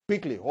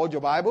Quickly, hold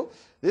your Bible.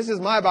 This is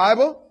my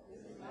Bible.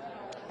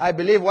 I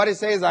believe what it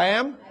says I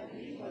am.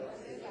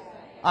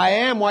 I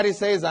am what it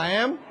says I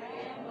am.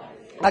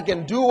 I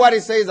can do what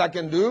it says I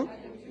can do.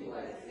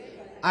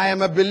 I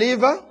am a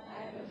believer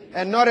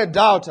and not a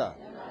doubter.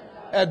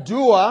 A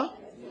doer,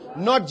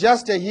 not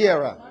just a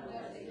hearer.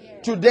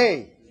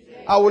 Today,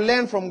 I will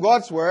learn from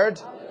God's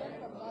word,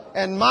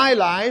 and my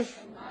life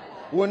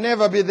will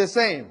never be the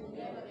same.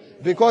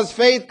 Because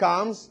faith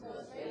comes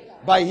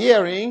by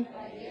hearing,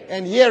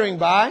 and hearing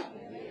by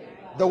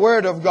the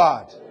word of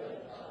God.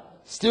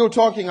 Still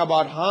talking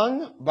about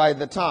hung by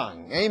the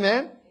tongue.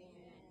 Amen?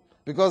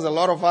 Because a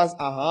lot of us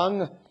are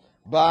hung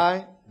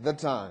by the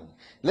tongue.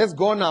 Let's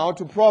go now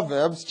to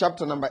Proverbs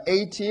chapter number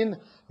 18,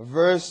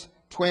 verse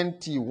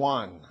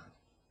 21.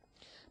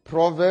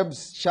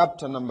 Proverbs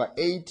chapter number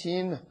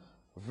 18,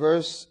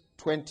 verse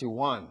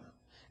 21.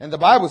 And the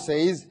Bible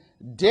says,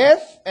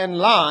 death and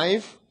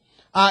life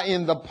are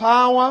in the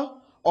power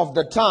of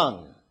the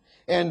tongue,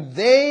 and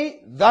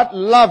they that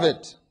love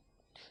it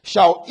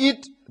shall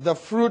eat the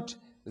fruit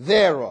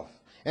thereof.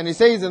 And it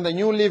says in the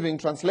New Living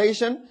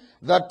Translation,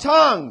 the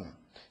tongue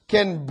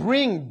can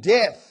bring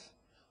death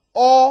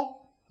or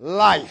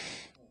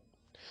life.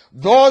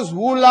 Those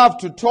who love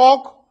to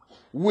talk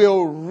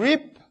will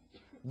reap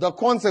the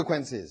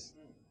consequences.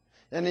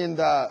 And in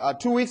the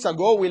 2 weeks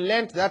ago, we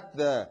learned that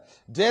the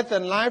death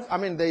and life,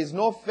 there is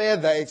no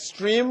further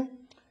extreme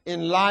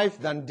in life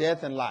than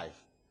death and life.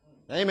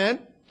 Amen?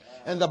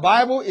 And the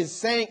Bible is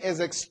saying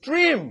as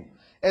extreme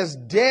as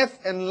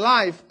death and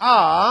life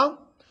are,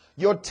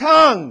 your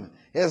tongue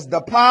has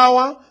the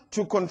power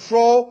to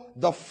control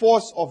the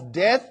force of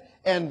death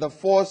and the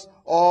force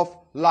of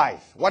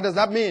life. What does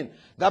that mean?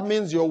 That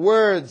means your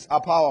words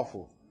are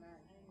powerful.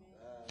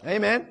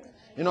 Amen?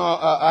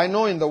 I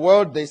know in the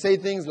world they say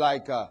things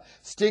like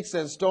sticks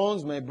and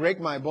stones may break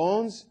my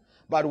bones,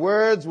 but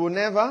words will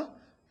never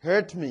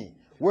hurt me.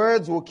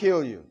 Words will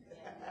kill you.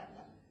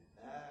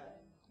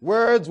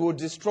 Words will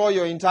destroy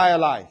your entire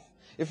life.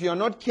 If you're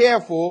not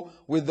careful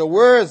with the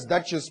words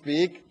that you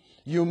speak,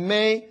 you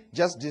may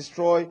just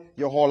destroy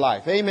your whole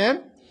life.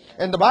 Amen?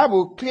 And the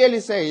Bible clearly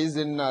says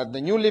in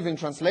the New Living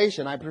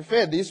Translation, I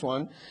prefer this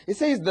one, it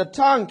says the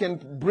tongue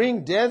can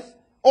bring death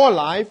or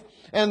life,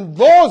 and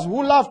those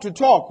who love to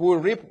talk will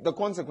reap the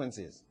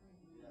consequences.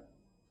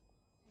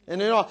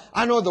 And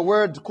I know the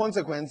word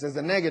consequence is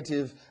a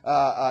negative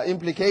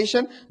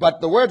implication, but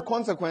the word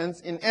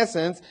consequence in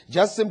essence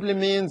just simply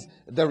means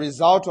the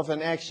result of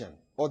an action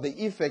or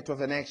the effect of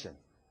an action.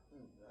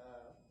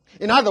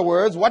 In other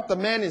words, what the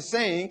man is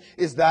saying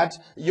is that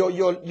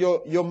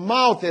your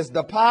mouth has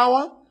the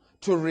power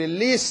to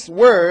release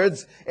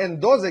words,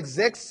 and those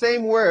exact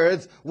same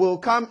words will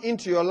come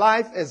into your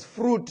life as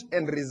fruit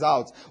and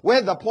results,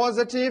 whether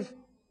positive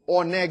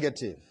or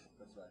negative.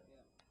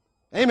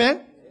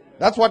 Amen?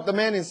 That's what the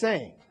man is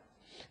saying.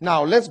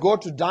 Now, let's go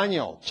to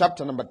Daniel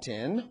chapter number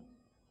 10.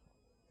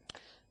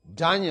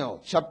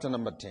 Daniel chapter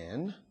number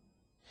 10.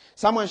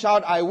 Someone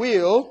shout, I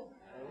will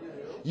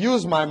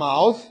use my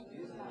mouth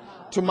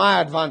to my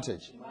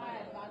advantage.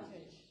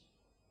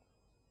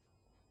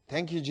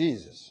 Thank you,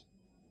 Jesus.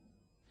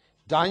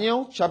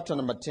 Daniel chapter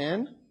number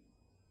 10.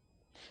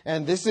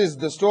 And this is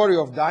the story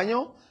of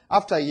Daniel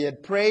after he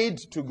had prayed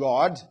to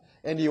God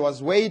and he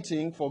was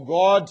waiting for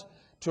God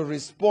to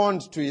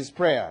respond to his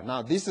prayer.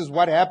 Now, this is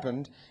what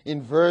happened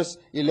in verse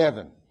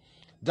 11.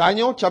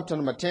 Daniel chapter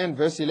number 10,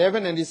 verse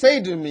 11. And he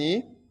said to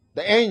me,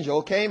 the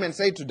angel came and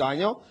said to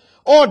Daniel,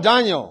 O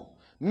Daniel,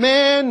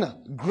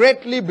 man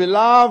greatly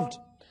beloved,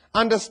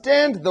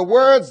 understand the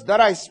words that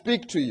I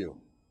speak to you,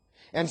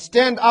 and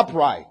stand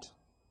upright.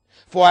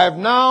 For I have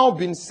now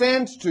been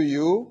sent to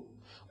you,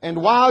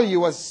 and while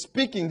you were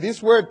speaking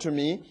this word to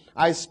me,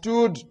 I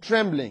stood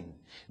trembling.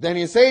 Then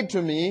he said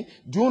to me,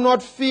 do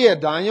not fear,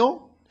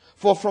 Daniel,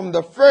 for from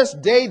the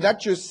first day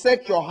that you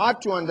set your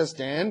heart to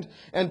understand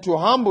and to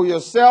humble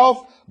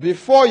yourself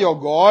before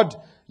your God,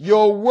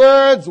 your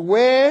words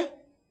were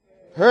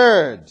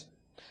heard.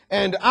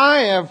 And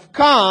I have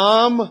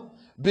come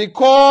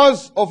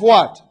because of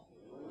what?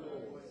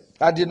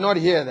 I did not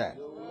hear that.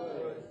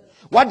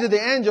 What did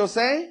the angel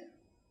say?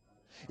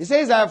 He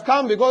says, I have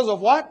come because of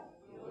what?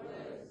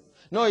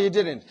 No, he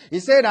didn't.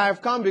 He said, I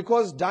have come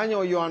because,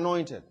 Daniel, you are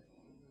anointed.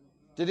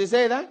 Did he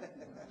say that?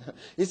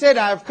 He said,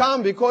 I have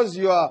come because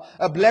you are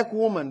a black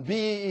woman,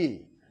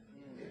 B-E-E.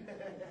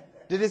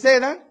 Did he say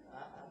that?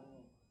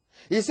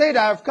 He said,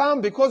 I have come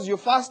because you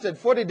fasted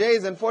 40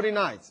 days and 40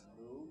 nights.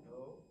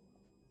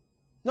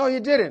 No,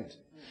 he didn't.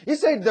 He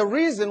said, the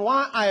reason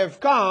why I have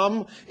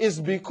come is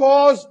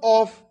because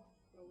of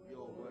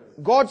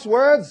God's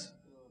words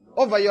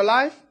over your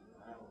life.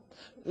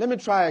 Let me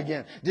try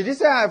again. Did he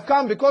say, I have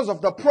come because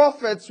of the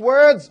prophet's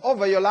words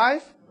over your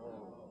life?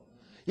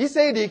 He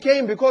said he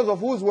came because of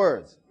whose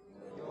words?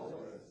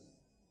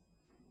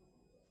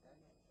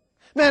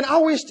 Man, I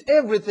wished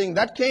everything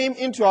that came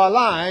into our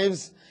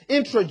lives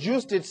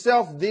introduced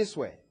itself this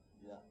way.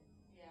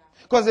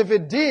 Because if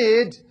it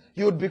did,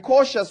 you would be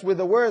cautious with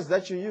the words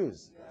that you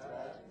use.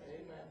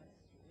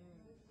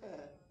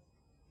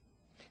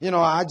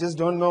 I just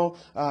don't know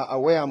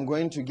where I'm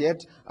going to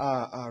get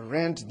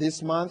rent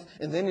this month.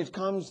 And then it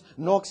comes,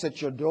 knocks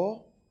at your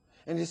door.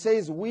 And it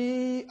says,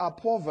 we are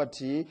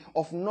poverty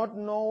of not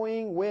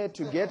knowing where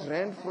to get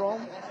rent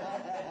from.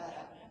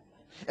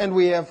 And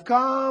we have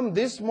come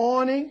this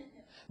morning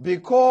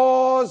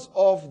because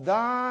of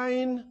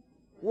thine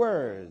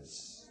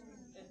words.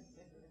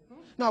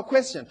 Now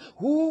question,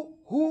 who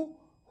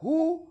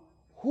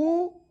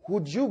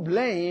would you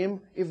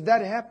blame if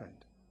that happened?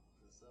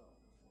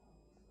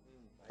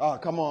 Oh,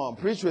 come on,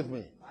 preach with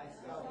me.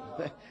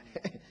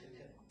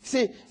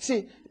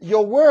 See,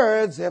 your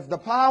words have the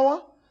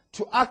power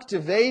to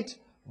activate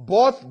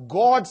both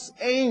God's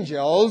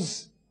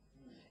angels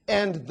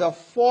and the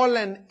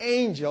fallen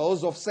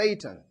angels of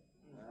Satan.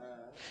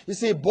 You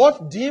see,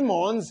 both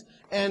demons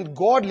and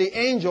godly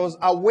angels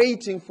are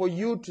waiting for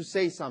you to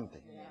say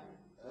something.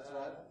 That's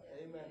right.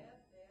 Amen.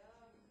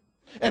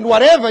 And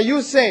whatever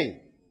you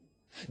say,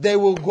 they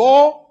will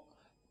go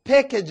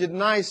package it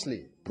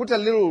nicely, put a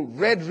little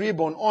red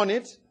ribbon on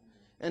it,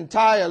 and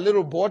tie a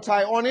little bow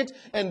tie on it,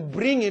 and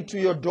bring it to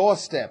your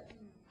doorstep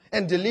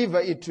and deliver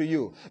it to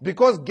you.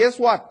 Because guess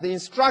what? The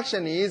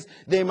instruction is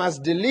they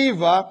must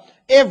deliver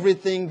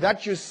everything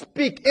that you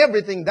speak,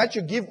 everything that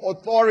you give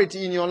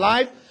authority in your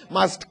life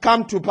must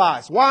come to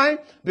pass. Why?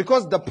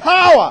 Because the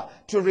power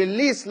to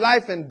release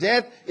life and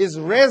death is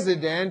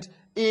resident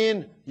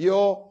in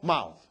your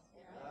mouth.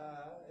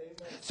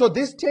 So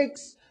this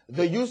takes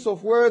the use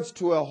of words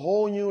to a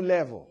whole new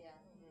level.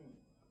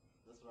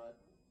 That's right.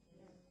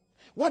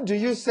 What do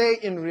you say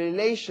in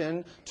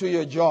relation to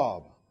your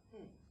job?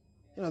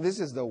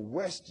 This is the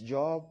worst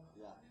job.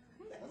 Yeah.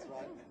 That's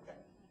right.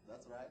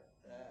 That's right.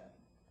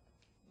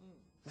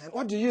 Yeah. Man,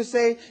 what do you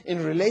say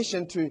in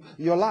relation to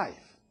your life?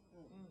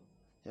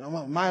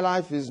 My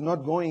life is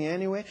not going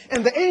anywhere.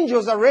 And the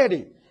angels are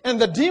ready. And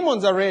the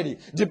demons are ready,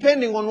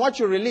 depending on what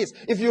you release.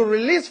 If you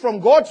release from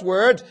God's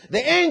word,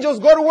 the angels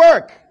go to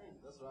work.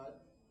 That's right.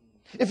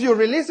 If you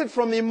release it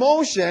from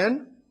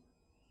emotion,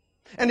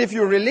 and if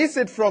you release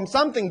it from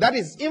something that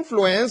is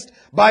influenced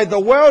by the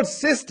world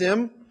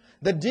system,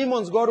 the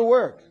demons go to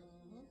work.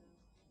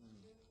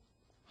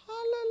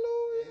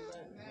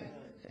 Hallelujah.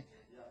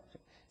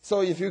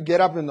 So if you get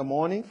up in the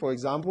morning, for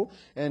example,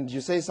 and you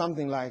say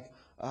something like,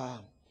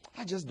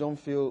 I just don't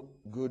feel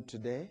good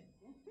today,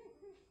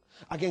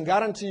 I can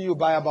guarantee you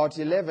by about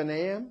 11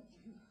 a.m.,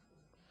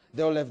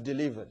 they will have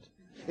delivered.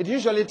 It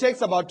usually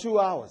takes about 2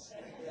 hours.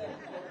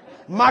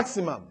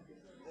 Maximum.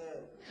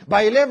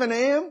 By 11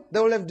 a.m., they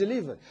will have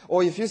delivered.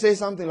 Or if you say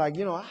something like,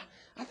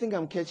 I think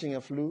I'm catching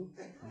a flu.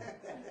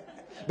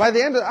 By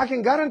the end, I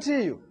can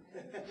guarantee you.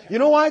 You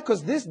know why?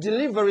 Because this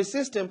delivery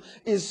system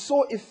is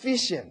so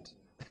efficient.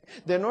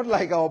 They're not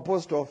like our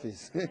post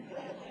office.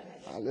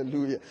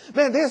 Hallelujah.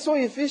 Man, they're so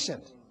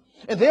efficient.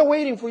 And they're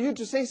waiting for you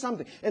to say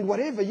something. And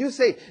whatever you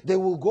say, they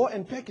will go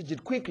and package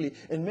it quickly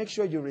and make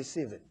sure you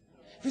receive it.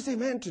 If you say,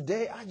 man,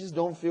 today I just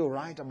don't feel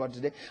right about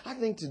today. I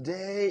think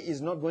today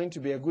is not going to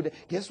be a good day.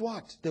 Guess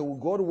what? They will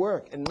go to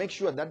work and make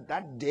sure that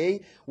that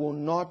day will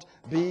not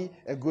be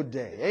a good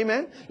day.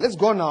 Amen? Let's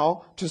go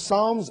now to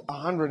Psalms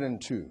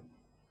 102.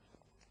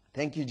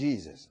 Thank you,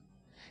 Jesus.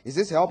 Is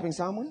this helping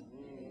someone?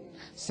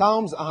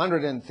 Psalms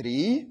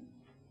 103.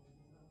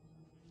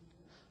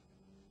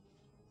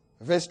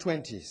 Verse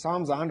 20.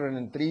 Psalms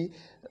 103,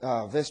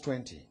 verse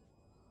 20.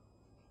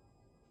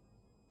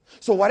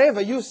 So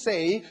whatever you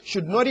say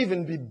should not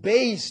even be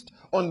based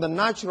on the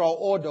natural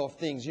order of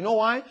things. You know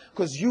why?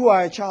 Because you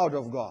are a child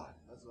of God.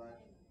 That's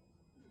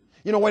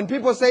right. When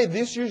people say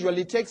this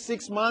usually takes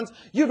 6 months,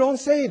 you don't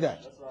say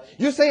that. That's right.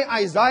 You say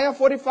Isaiah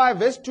 45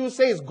 verse 2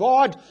 says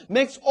God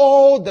makes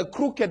all the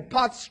crooked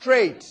paths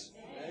straight.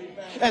 Amen.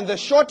 And the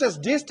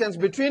shortest distance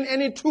between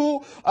any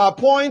two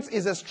points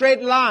is a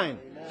straight line.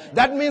 Amen.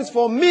 That means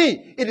for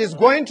me, it is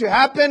going to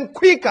happen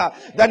quicker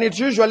than it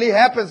usually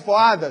happens for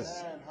others.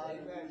 Amen.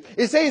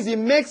 It says He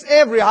makes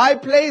every high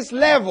place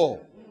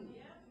level.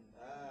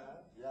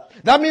 Yeah.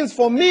 That means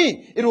for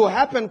me, it will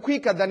happen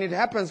quicker than it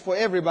happens for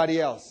everybody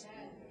else.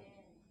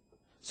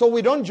 So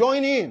we don't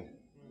join in.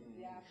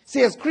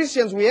 See, as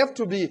Christians, we have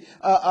to be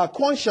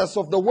conscious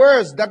of the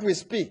words that we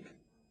speak.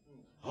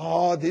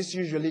 Oh, this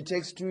usually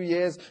takes 2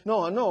 years.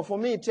 No, for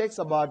me it takes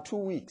about 2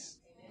 weeks.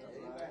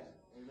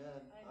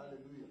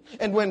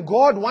 And when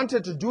God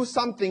wanted to do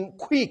something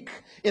quick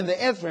in the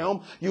earth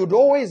realm, you'd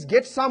always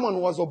get someone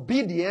who was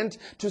obedient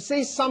to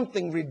say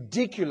something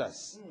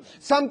ridiculous.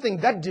 Something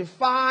that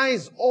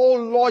defies all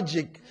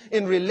logic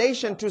in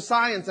relation to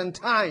science and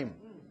time.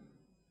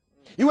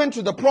 He went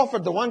to the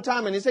prophet the one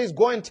time and he says,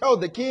 go and tell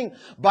the king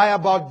by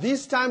about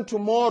this time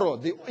tomorrow,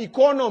 the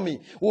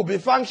economy will be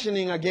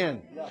functioning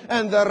again.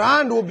 And the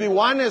rand will be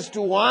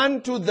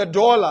 1:1 to the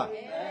dollar.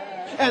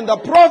 And the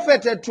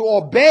prophet had to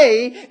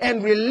obey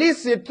and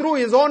release it through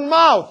his own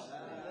mouth.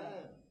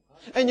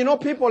 And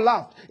people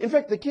laughed. In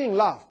fact, the king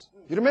laughed.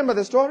 You remember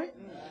the story?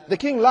 The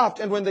king laughed.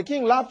 And when the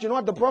king laughed, you know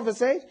what the prophet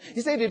said?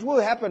 He said, it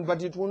will happen,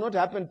 but it will not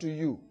happen to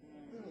you.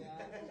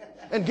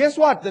 And guess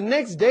what? The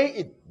next day,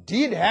 it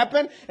did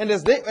happen. And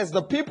as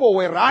the people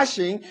were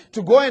rushing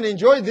to go and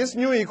enjoy this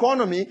new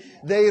economy,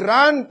 they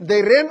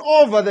ran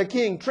over the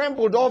king,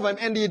 trampled over him,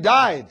 and he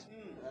died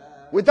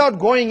without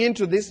going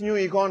into this new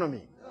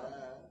economy.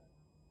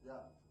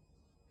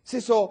 See,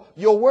 so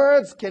your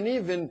words can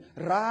even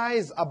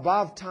rise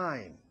above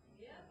time.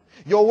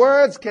 Your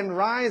words can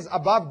rise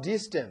above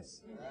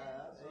distance.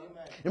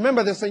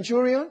 Remember the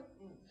centurion?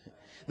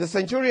 The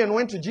centurion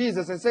went to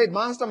Jesus and said,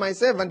 Master, my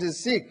servant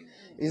is sick.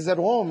 He's at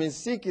home. He's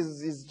sick.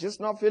 He's just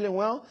not feeling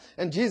well.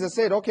 And Jesus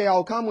said, okay,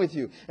 I'll come with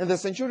you. And the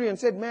centurion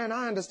said, man,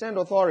 I understand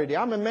authority.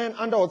 I'm a man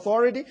under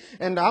authority,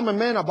 and I'm a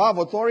man above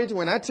authority.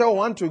 When I tell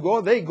one to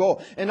go, they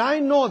go. And I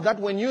know that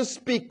when you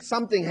speak,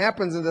 something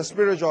happens in the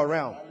spiritual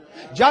realm.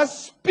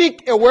 Just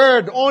speak a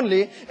word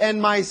only, and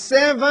my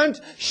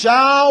servant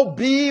shall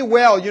be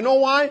well. You know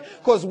why?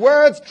 Because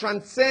words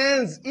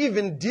transcends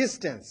even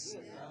distance.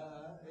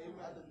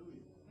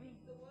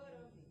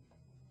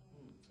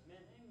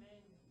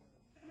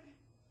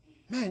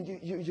 Man,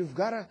 you've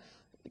got to...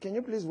 Can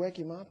you please wake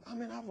him up? I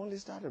mean, I've only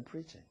started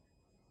preaching.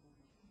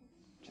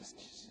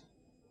 Just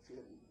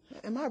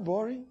am I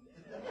boring?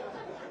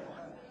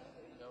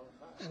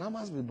 And I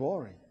must be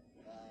boring.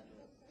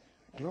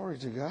 Glory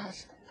to God.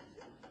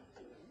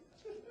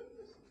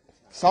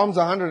 Psalms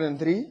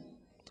 103,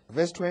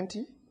 verse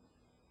 20.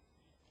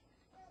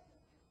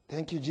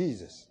 Thank you,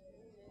 Jesus.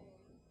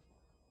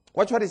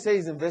 Watch what it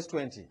says in verse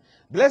 20.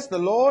 Bless the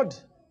Lord,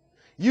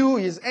 you,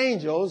 his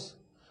angels,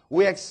 who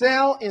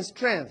excel in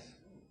strength,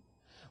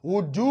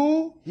 who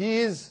do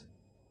his...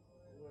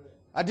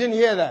 I didn't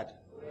hear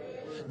that.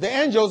 The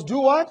angels do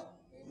what?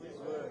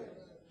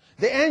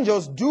 The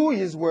angels do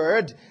his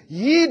word,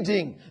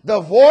 heeding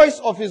the voice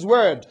of his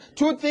word.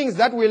 Two things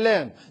that we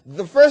learn.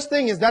 The first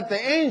thing is that the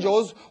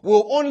angels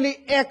will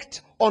only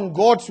act on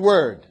God's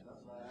word,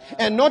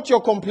 and not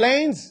your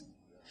complaints,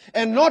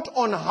 and not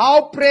on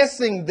how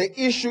pressing the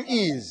issue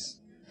is.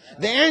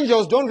 The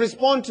angels don't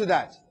respond to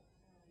that.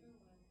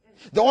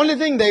 The only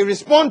thing they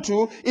respond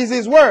to is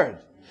his word.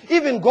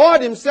 Even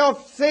God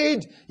himself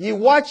said he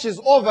watches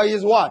over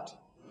his what?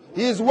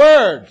 His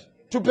word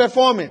to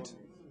perform it.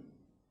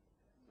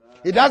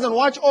 He doesn't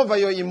watch over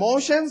your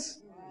emotions.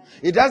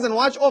 He doesn't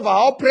watch over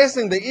how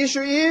pressing the issue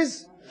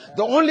is.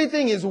 The only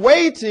thing he's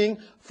waiting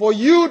for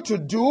you to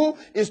do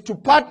is to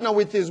partner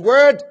with his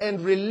word and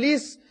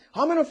release.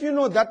 How many of you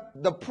know that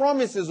the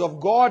promises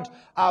of God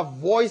are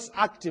voice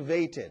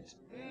activated?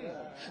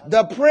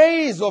 The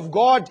praise of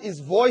God is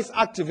voice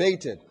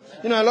activated.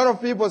 You know, a lot of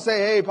people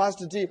say, hey,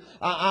 Pastor T,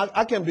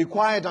 I can be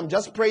quiet. I'm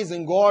just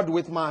praising God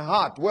with my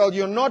heart. Well,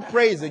 you're not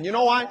praising. You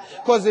know why?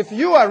 Because if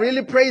you are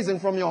really praising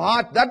from your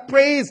heart, that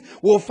praise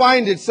will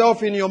find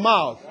itself in your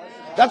mouth.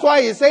 That's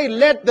why he said,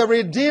 let the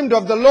redeemed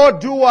of the Lord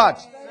do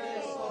what?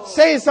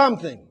 Say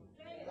something.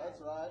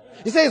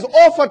 He says,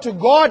 offer to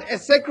God a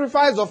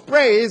sacrifice of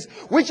praise,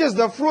 which is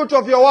the fruit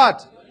of your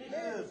what?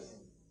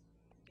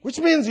 Which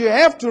means you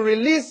have to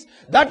release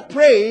that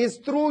praise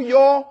through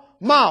your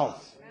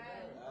mouth.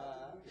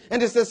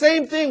 And it's the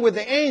same thing with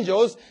the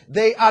angels.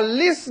 They are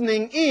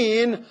listening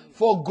in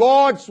for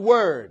God's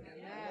word.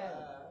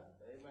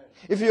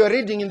 If you are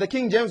reading in the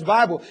King James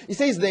Bible, it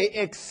says they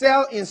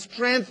excel in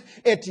strength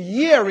at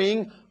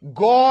hearing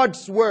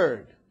God's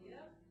word.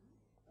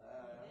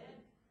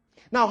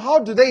 Now, how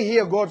do they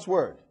hear God's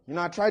word? You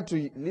know, I tried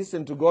to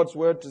listen to God's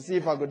word to see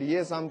if I could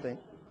hear something.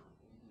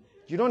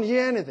 You don't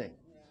hear anything.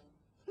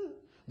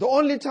 The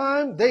only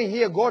time they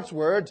hear God's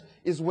word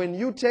is when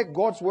you take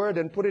God's word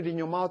and put it in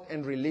your mouth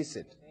and release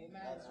it.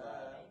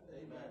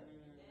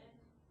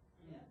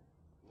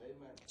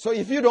 So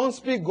if you don't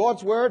speak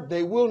God's word,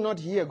 they will not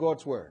hear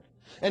God's word.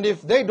 And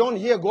if they don't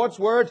hear God's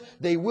word,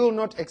 they will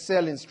not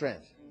excel in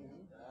strength.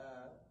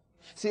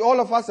 See, all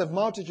of us have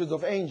multitudes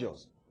of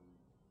angels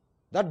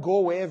that go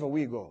wherever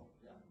we go.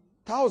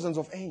 Thousands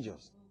of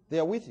angels. They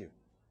are with you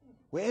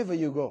wherever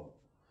you go.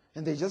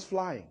 And they're just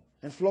flying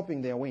and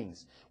flopping their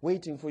wings,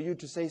 waiting for you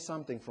to say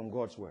something from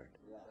God's word.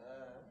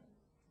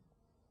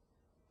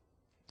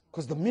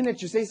 Because the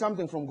minute you say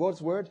something from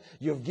God's word,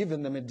 you have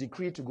given them a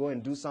decree to go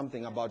and do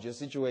something about your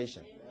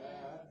situation.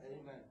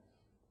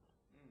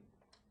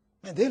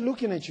 And they're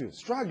looking at you,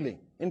 struggling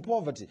in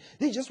poverty.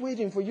 They're just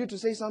waiting for you to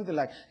say something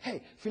like,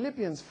 hey,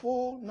 Philippians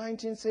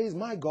 4:19 says,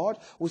 my God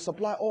will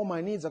supply all my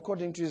needs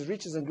according to his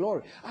riches and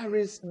glory. I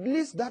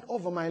release that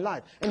over my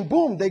life. And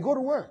boom, they go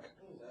to work.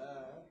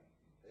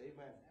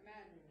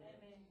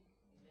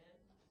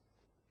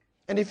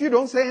 And if you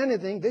don't say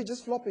anything, they're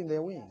just flopping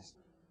their wings.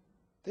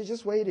 They're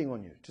just waiting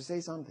on you to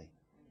say something.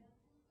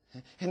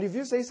 And if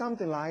you say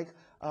something like,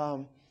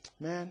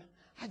 man,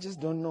 I just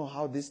don't know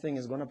how this thing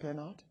is going to pan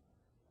out.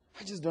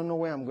 I just don't know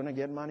where I'm going to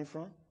get money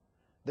from.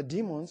 The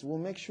demons will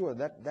make sure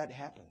that that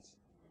happens.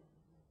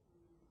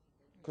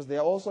 Because they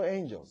are also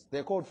angels.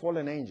 They're called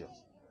fallen angels.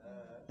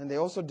 And they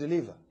also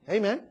deliver.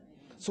 Amen?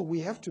 So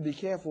we have to be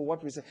careful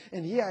what we say.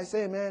 And here I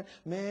say, man,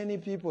 many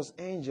people's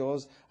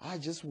angels are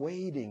just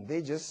waiting.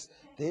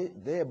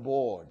 They're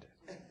bored.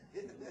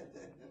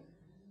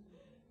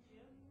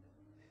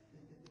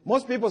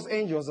 Most people's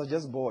angels are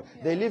just bored.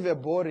 They live a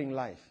boring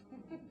life.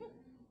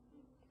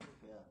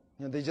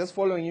 And they're just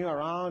following you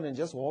around and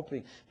just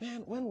hoping,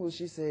 man, when will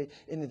she say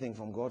anything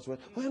from God's word?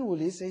 When will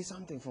he say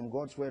something from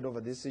God's word over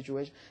this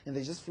situation? And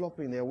they're just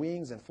flopping their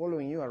wings and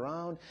following you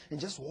around and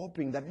just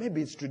hoping that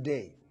maybe it's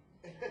today.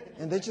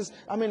 And they just,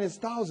 it's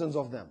thousands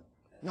of them.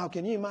 Now,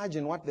 can you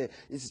imagine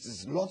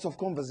it's lots of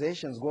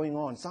conversations going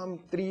on. Some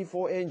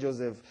 3-4 angels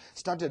have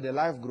started a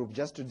life group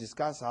just to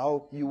discuss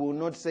how you will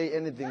not say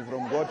anything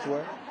from God's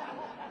word.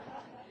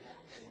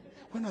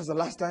 When was the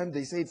last time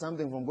they said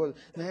something from God?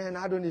 Man,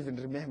 I don't even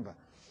remember.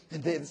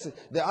 And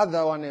the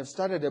other one have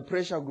started a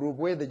pressure group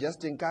where they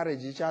just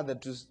encourage each other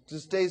to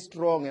stay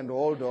strong and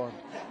hold on.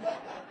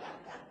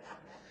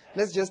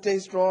 Let's just stay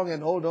strong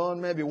and hold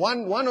on. Maybe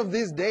one of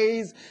these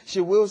days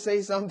she will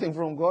say something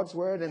from God's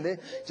word, and they're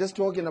just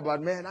talking about,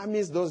 man, I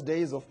miss those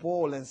days of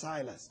Paul and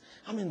Silas.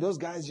 Those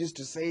guys used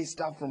to say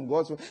stuff from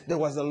God's word. There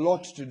was a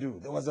lot to do.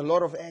 There was a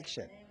lot of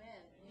action.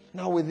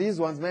 Now with these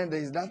ones, man,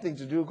 there is nothing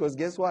to do, because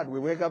guess what? We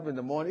wake up in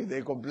the morning,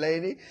 they're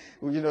complaining.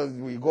 We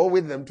go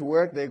with them to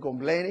work, they're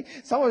complaining.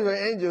 Some of your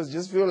angels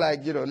just feel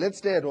like, let's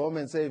stay at home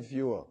and save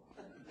fuel.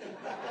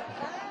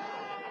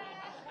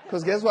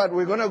 Because guess what?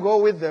 We're going to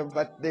go with them,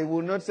 but they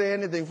will not say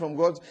anything from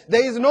God's.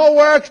 There is no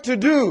work to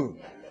do.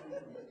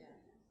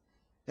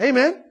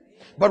 Amen?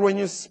 But when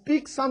you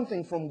speak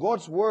something from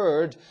God's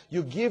word,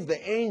 you give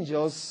the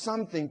angels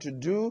something to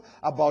do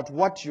about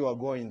what you are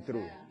going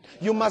through.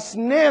 You must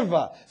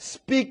never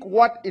speak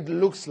what it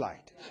looks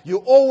like. You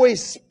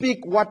always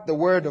speak what the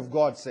word of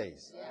God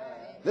says.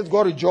 Let's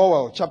go to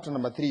Joel chapter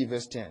number 3,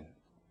 verse 10.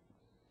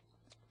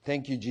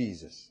 Thank you,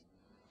 Jesus.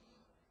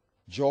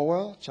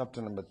 Joel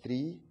chapter number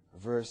 3,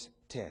 verse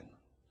 10.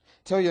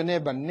 Tell your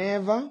neighbor,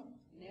 never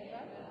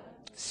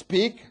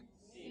speak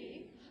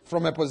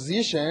from a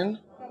position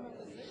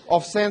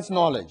of sense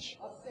knowledge.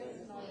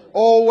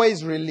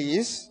 Always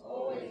release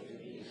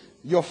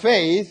your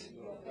faith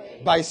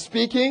by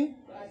speaking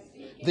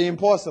the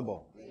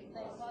impossible.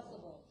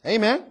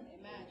 Amen?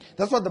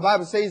 That's what the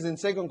Bible says in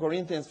 2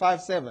 Corinthians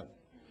 5:7.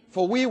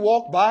 For we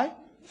walk by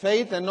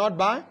faith and not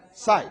by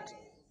sight.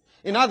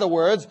 In other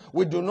words,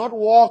 we do not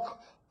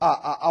walk,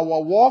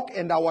 our walk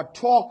and our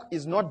talk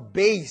is not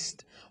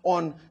based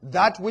on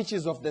that which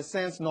is of the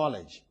sense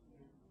knowledge.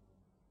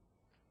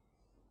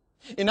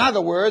 In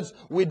other words,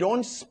 we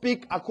don't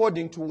speak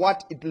according to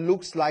what it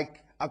looks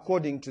like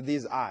according to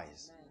these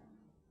eyes.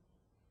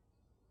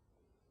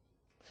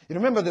 You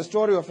remember the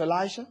story of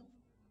Elisha?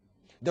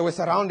 They were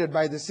surrounded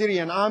by the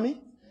Syrian army,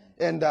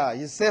 and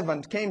his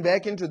servant came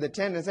back into the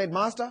tent and said,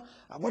 Master,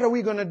 what are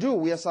we going to do?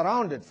 We are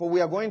surrounded, for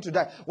we are going to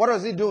die. What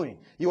was he doing?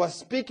 He was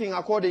speaking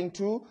according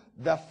to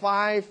the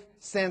 5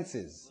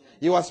 senses.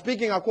 He was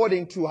speaking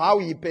according to how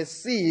he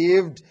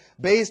perceived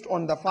based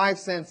on the 5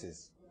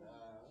 senses.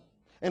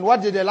 And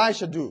what did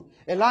Elisha do?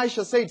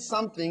 Elisha said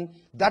something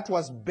that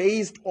was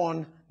based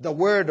on the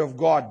word of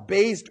God,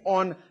 based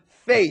on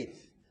faith.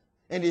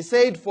 And he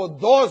said, for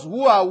those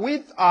who are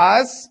with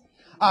us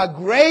are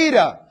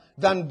greater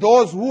than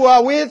those who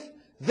are with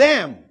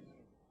them.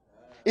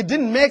 It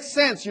didn't make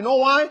sense. You know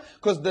why?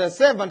 Because the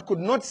servant could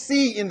not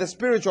see in the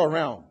spiritual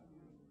realm.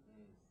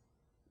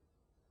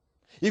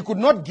 He could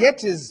not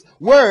get his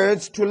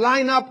words to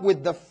line up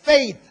with the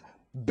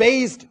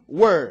faith-based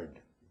word.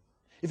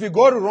 If you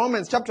go to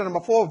Romans chapter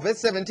number 4, verse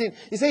 17,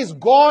 it says,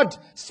 God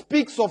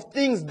speaks of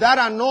things that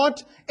are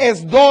not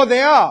as though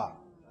they are.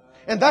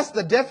 And that's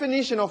the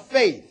definition of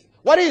faith.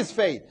 What is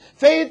faith?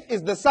 Faith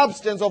is the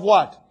substance of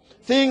what?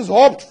 Things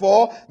hoped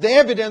for, the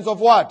evidence of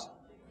what?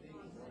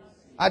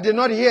 I did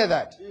not hear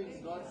that.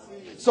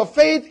 So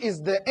faith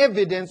is the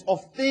evidence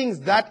of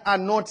things that are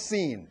not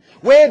seen.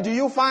 Where do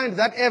you find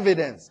that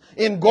evidence?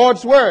 In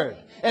God's word.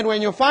 And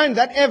when you find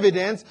that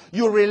evidence,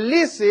 you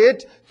release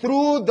it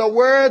through the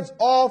words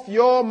of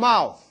your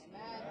mouth.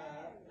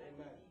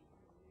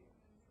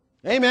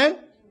 Amen?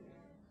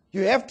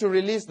 You have to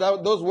release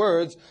those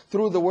words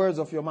through the words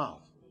of your mouth.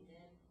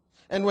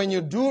 And when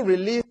you do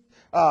release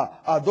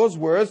those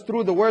words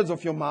through the words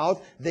of your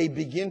mouth, they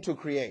begin to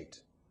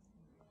create.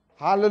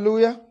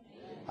 Hallelujah.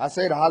 I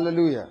said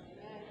hallelujah.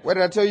 Where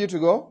did I tell you to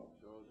go?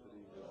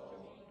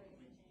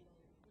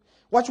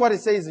 Watch what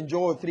it says in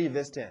Joel 3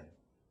 verse 10.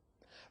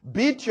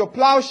 Beat your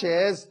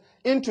plowshares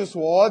into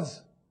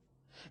swords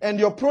and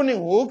your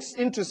pruning hooks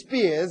into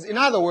spears. In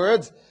other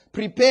words,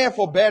 prepare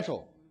for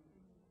battle.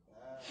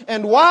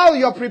 And while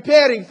you're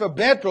preparing for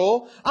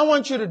battle, I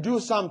want you to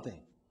do something.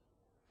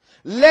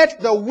 Let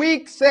the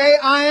weak say,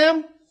 I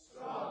am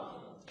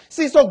strong.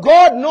 See, so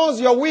God knows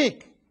you're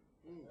weak.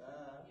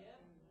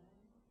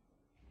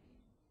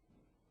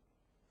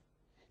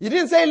 He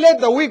didn't say, let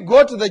the weak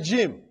go to the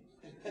gym.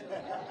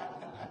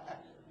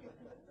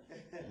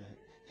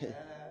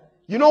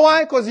 You know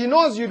why? Because He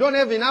knows you don't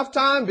have enough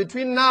time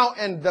between now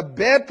and the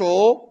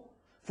battle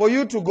for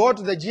you to go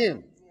to the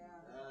gym.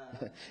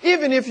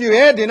 Even if you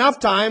had enough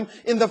time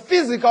in the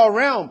physical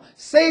realm,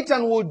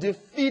 Satan will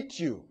defeat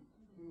you.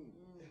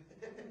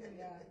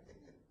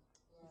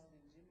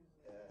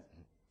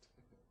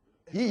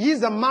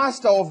 He's the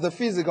master of the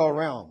physical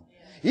realm.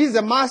 He's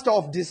the master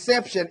of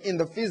deception in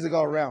the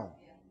physical realm.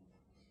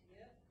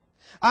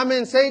 I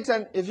mean,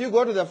 Satan, if you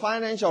go to the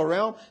financial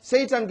realm,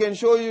 Satan can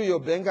show you your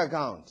bank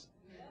account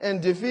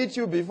and defeat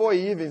you before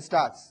he even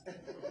starts.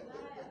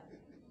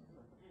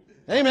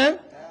 Amen.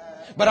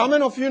 But how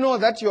many of you know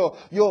that your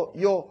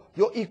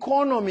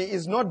economy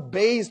is not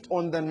based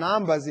on the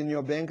numbers in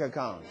your bank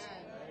account?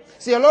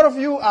 See, a lot of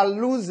you are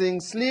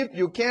losing sleep.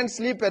 You can't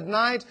sleep at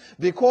night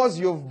because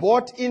you've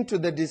bought into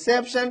the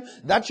deception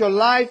that your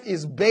life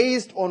is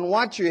based on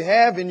what you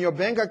have in your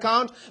bank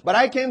account. But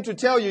I came to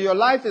tell you, your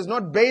life is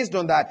not based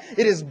on that.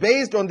 It is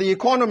based on the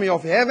economy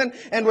of heaven.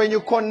 And when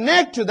you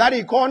connect to that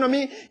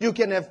economy, you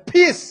can have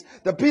peace,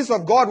 the peace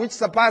of God which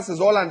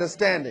surpasses all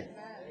understanding.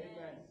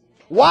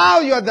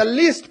 While you're the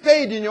least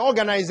paid in your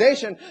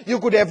organization, you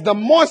could have the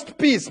most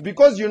peace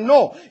because you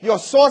know your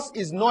source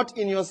is not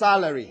in your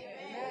salary.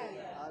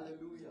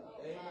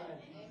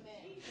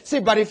 See,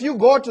 but if you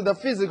go to the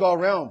physical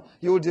realm,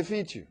 he will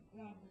defeat you.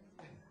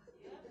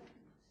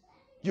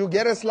 You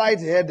get a slight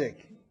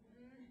headache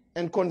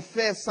and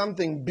confess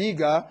something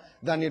bigger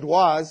than it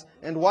was,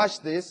 and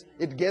watch this,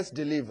 it gets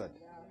delivered.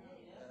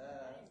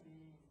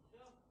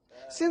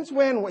 Since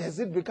when has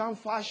it become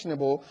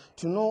fashionable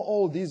to know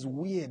all these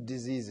weird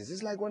diseases?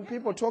 It's like when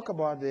people talk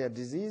about their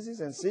diseases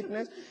and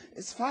sickness,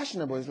 it's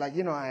fashionable. It's like,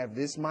 I have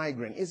this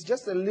migraine. It's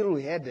just a little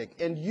headache.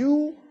 And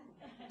you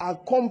are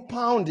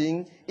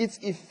compounding its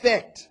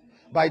effect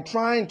by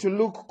trying to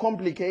look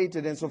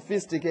complicated and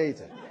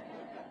sophisticated.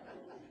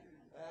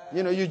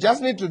 You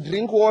just need to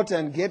drink water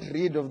and get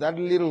rid of that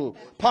little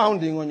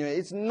pounding on your head.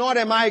 It's not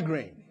a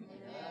migraine.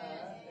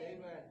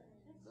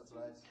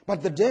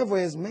 But the devil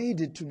has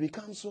made it to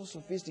become so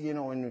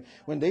sophisticated.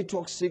 When they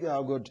talk sick,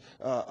 I've got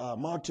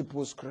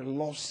multiple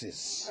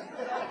sclerosis.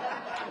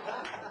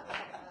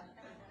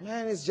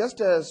 Man, it's just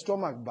a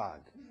stomach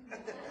bug.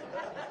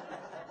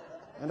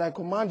 And I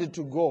command it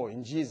to go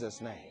in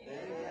Jesus' name.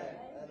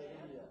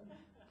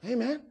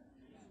 Amen.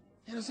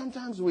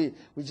 Sometimes we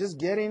just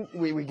get in,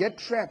 we get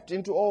trapped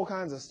into all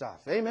kinds of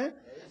stuff. Amen.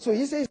 So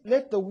he says,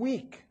 let the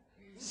weak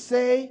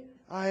say,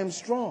 I am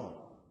strong.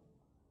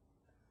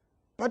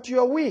 But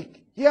you're weak.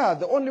 Yeah,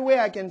 the only way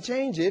I can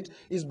change it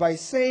is by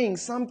saying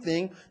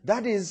something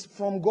that is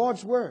from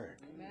God's word.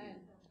 Amen.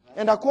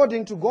 And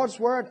according to God's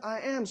word,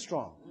 I am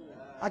strong.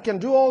 I can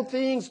do all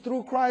things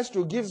through Christ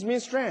who gives me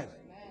strength.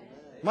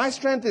 My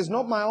strength is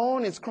not my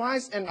own, it's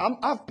Christ, and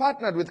I've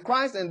partnered with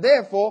Christ, and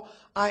therefore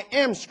I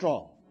am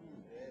strong.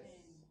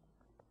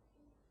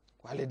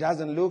 Well, it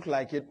doesn't look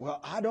like it. Well,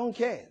 I don't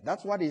care.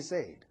 That's what he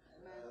said.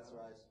 That's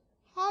right.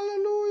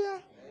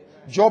 Hallelujah.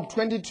 Amen. Job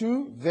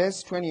 22,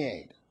 verse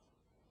 28.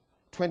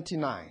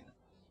 29. In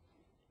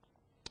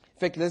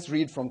fact, let's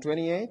read from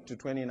 28 to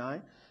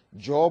 29.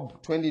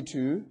 Job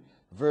 22,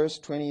 verse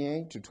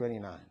 28 to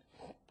 29.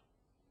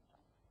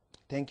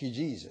 Thank you,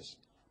 Jesus.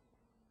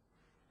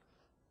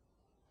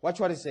 Watch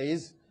what it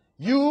says.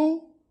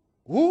 You,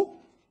 who?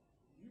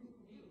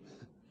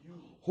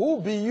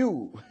 Who be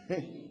you?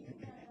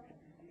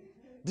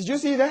 Did you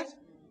see that?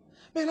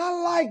 Man, I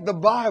like the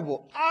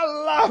Bible. I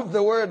love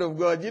the Word of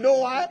God. You know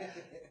why?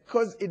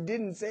 Because it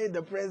didn't say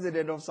the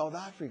president of South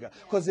Africa.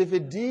 Because if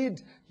it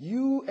did,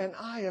 you and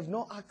I have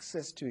no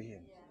access to him.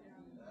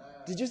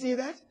 Did you see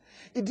that?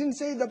 It didn't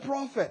say the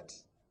prophet.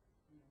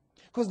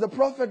 Because the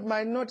prophet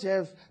might not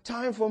have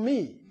time for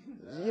me.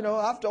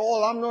 After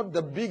all, I'm not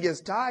the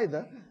biggest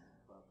tither.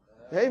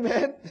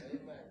 Amen.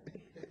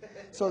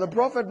 So the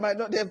prophet might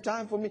not have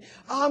time for me.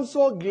 I'm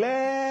so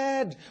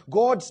glad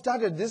God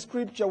started this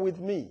scripture with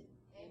me.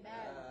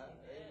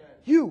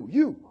 Amen.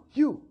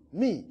 You,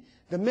 me.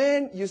 The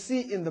man you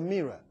see in the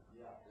mirror.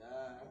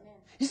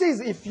 He says,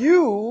 if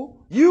you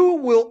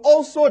will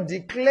also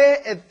declare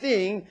a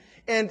thing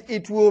and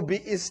it will be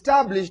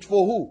established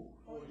for who?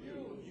 For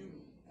you.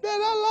 Man,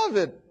 I love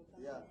it.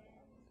 Yeah.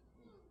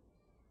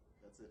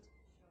 That's it.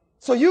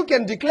 So you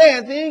can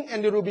declare a thing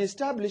and it will be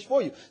established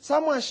for you.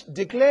 Someone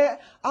declare,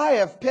 I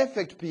have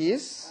perfect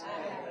peace.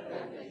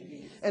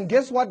 And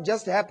guess what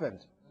just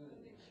happened?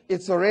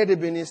 It's already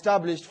been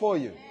established for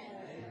you.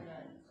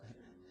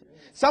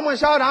 Someone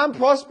shout, I'm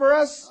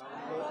prosperous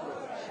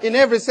in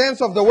every sense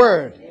of the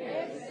word.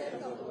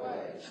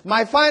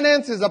 My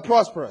finances are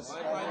prosperous.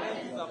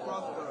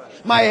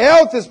 My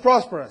health is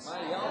prosperous.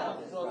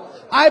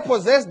 I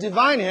possess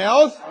divine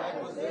health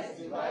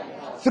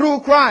through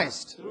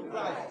Christ.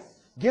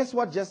 Guess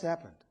what just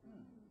happened?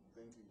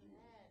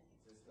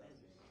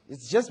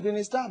 It's just been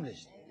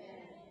established.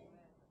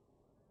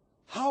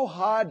 How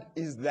hard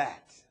is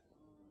that?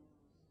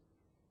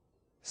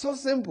 So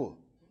simple.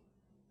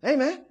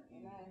 Amen.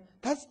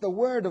 That's the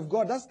word of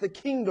God. That's the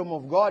kingdom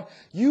of God.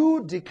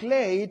 You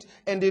declare it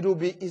and it will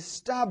be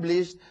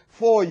established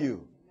for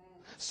you.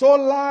 So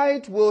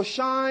light will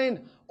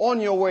shine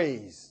on your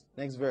ways.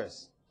 Next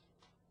verse.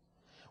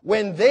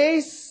 When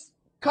they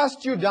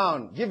cast you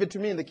down, give it to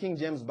me in the King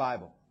James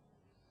Bible.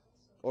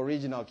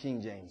 Original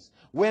King James.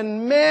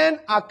 When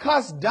men are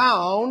cast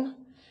down,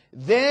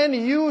 then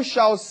you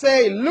shall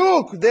say,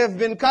 look, they've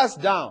been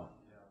cast down.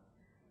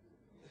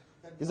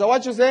 Is that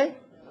what you say?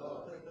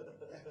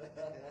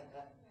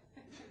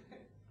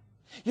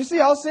 You see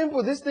how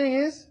simple this thing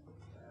is?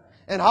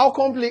 And how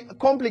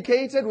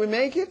complicated we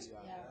make it?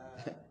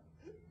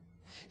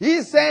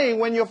 He's saying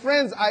when your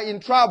friends are in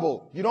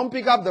trouble, you don't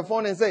pick up the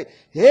phone and say,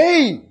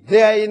 hey,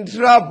 they are in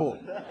trouble.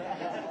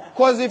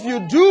 Because if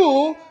you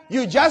do,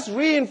 you just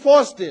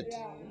reinforced it.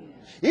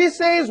 He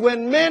says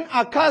when men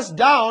are cast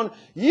down,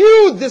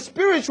 you, the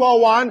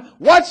spiritual one,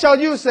 what shall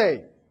you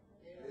say?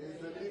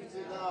 It's the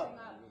lifting up.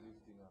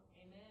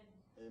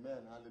 Amen.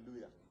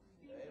 Hallelujah.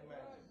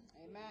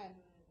 Amen.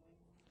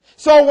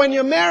 So when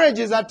your marriage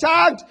is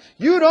attacked,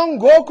 you don't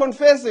go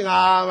confessing,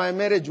 my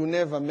marriage will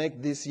never make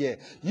this year.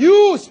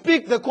 You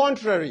speak the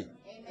contrary.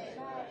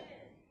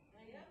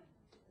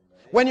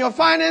 When your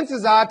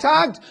finances are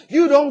attacked,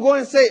 you don't go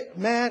and say,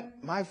 man,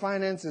 my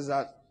finances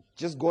are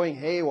just going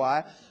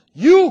haywire.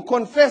 You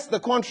confess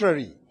the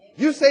contrary.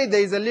 You say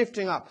there is a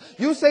lifting up.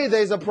 You say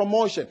there is a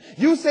promotion.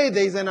 You say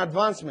there is an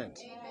advancement.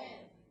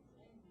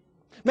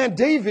 Man,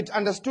 David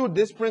understood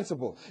this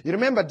principle. You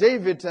remember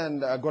David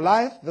and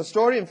Goliath, the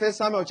story in 1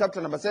 Samuel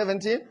chapter number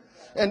 17?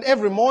 And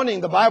every morning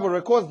the Bible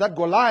records that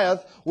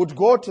Goliath would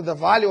go to the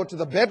valley or to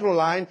the battle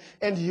line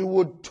and he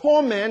would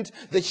torment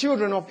the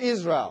children of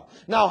Israel.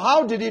 Now,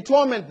 how did he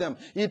torment them?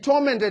 He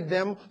tormented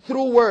them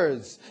through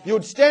words. He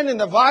would stand in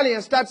the valley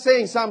and start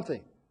saying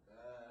something.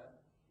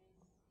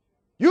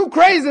 You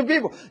crazy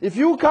people. If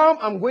you come,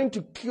 I'm going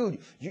to kill you.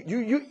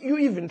 You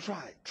even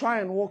try. Try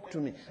and walk to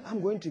me.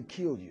 I'm going to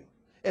kill you.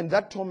 And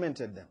that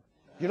tormented them.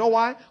 You know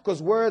why?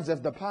 Because words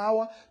have the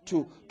power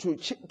to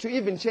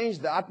even change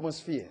the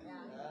atmosphere.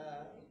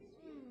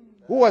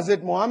 Who was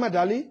it? Muhammad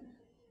Ali?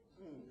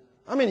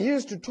 I mean, he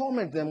used to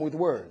torment them with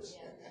words.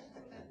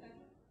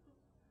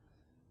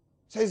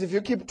 Says, if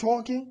you keep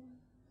talking,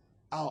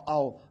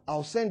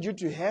 I'll send you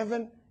to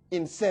heaven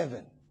in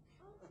 7.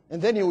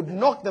 And then he would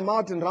knock them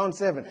out in round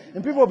 7.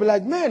 And people would be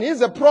like, man,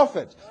 he's a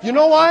prophet. You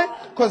know why?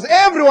 Because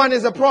everyone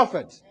is a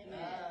prophet.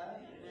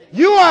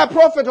 You are a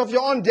prophet of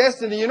your own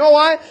destiny. You know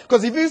why?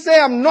 Because if you say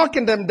I'm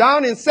knocking them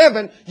down in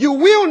 7, you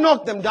will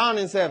knock them down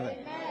in 7.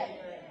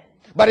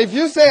 But if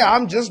you say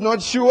I'm just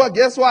not sure,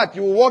 guess what?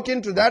 You will walk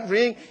into that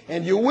ring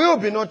and you will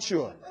be not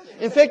sure.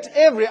 In fact,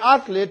 every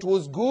athlete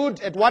who's good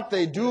at what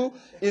they do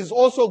is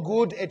also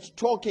good at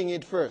talking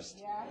it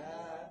first.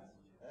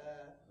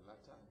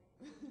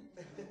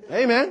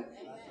 Amen.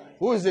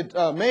 Who is it?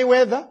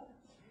 Mayweather?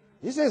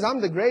 He says,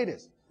 I'm the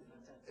greatest.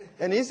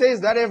 And he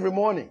says that every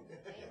morning.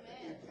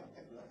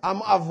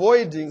 I'm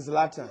avoiding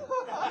Zlatan.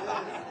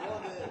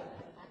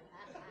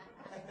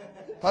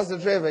 Pastor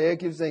Trevor here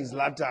keeps saying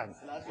Zlatan.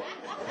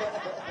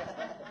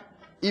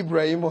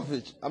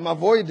 Ibrahimovic. I'm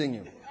avoiding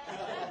you.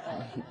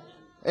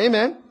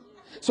 Amen.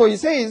 So he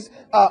says,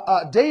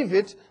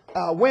 David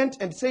went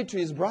and said to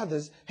his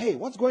brothers, hey,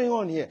 what's going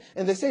on here?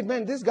 And they said,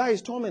 man, this guy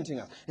is tormenting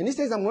us. And he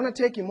says, I'm going to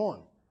take him on.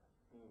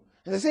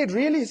 And they said,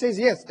 really? He says,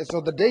 yes. And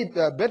so the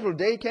battle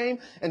day came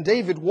and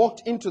David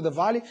walked into the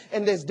valley.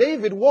 And as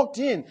David walked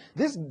in,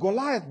 this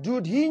Goliath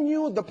dude, he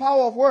knew the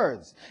power of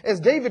words.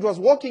 As David was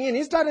walking in,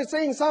 he started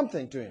saying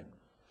something to him.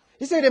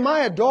 He said, am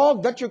I a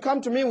dog that you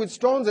come to me with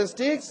stones and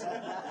sticks?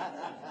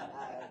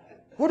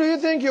 Who do you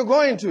think you're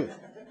going to?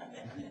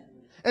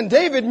 And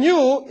David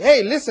knew,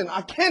 hey, listen,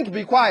 I can't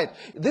be quiet.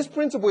 This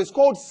principle is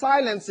called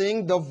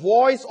silencing the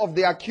voice of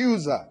the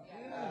accuser.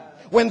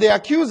 When the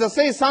accuser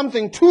says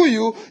something to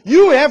you,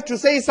 you have to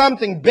say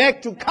something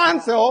back to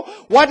cancel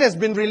what has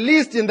been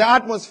released in the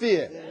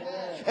atmosphere.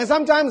 And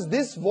sometimes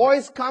this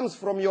voice comes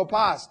from your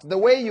past, the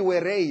way you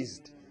were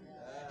raised.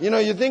 You know,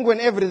 you think when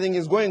everything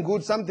is going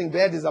good, something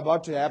bad is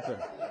about to happen.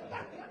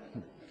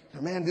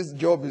 Man, this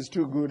job is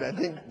too good.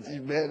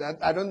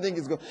 I don't think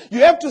it's good. You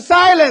have to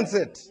silence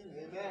it.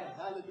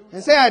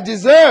 And say, I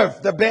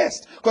deserve the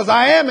best because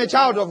I am a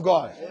child of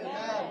God.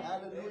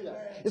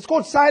 It's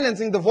called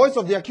silencing the voice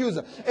of the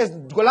accuser. As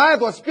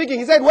Goliath was speaking,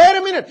 he said, wait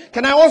a minute,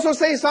 can I also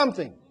say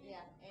something? Yeah.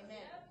 Amen.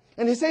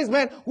 And he says,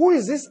 man, who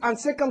is this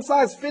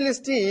uncircumcised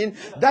Philistine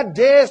that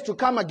dares to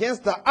come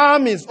against the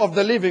armies of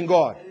the living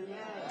God?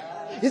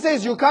 He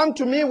says, you come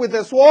to me with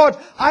a sword.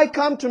 I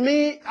come to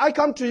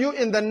you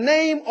in the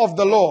name of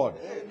the Lord.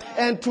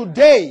 And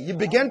today, he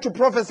began to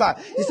prophesy.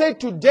 He said,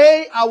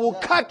 today I will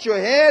cut your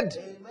head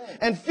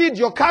and feed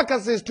your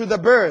carcasses to the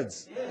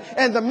birds.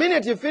 And the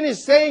minute he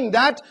finished saying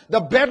that, the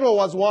battle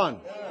was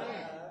won.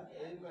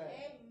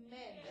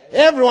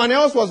 Everyone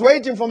else was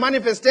waiting for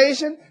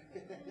manifestation.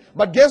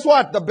 But guess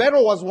what? The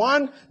battle was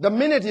won the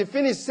minute he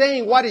finished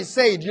saying what he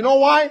said. You know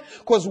why?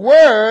 Because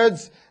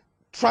words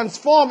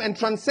transform and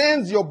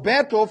transcends your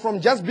battle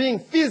from just being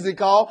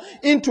physical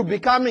into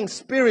becoming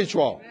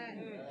spiritual.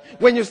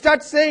 When you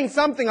start saying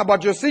something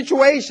about your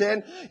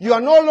situation, you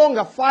are no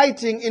longer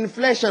fighting in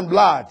flesh and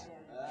blood.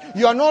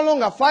 You are no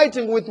longer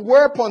fighting with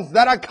weapons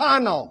that are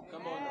carnal.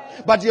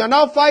 But you are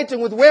now fighting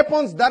with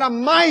weapons that are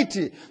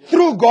mighty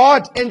through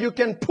God, and you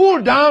can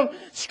pull down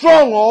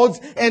strongholds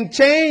and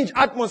change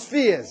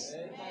atmospheres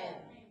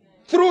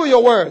through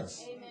your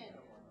words.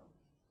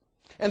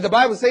 And the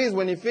Bible says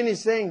when he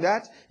finished saying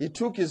that, he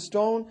took his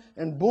stone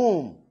and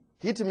boom,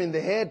 hit him in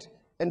the head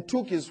and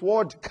took his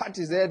sword, cut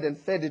his head and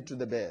fed it to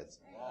the bears.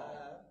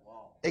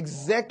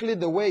 Exactly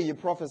the way he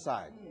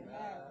prophesied.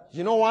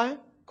 You know why?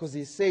 Because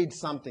he said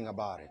something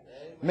about it.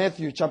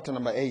 Matthew chapter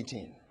number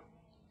 18.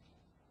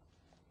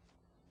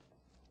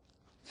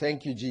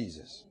 Thank you,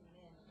 Jesus.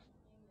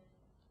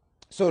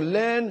 So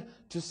learn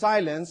to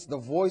silence the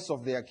voice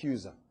of the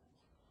accuser.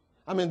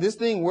 I mean, this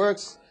thing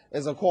works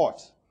as a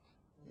court,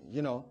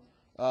 you know.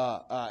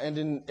 And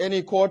in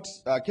any court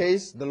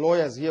case, the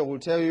lawyers here will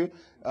tell you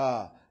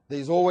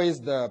there's always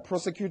the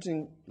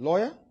prosecuting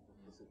lawyer,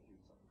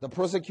 the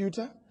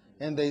prosecutor,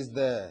 and there's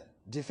the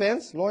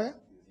defense lawyer,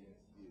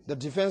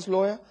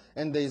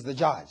 and there's the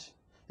judge.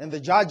 And the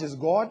judge is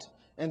God,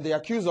 and the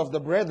accuser of the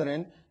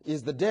brethren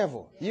is the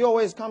devil. He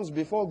always comes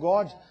before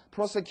God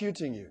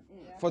prosecuting you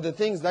for the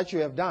things that you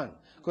have done,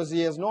 because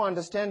he has no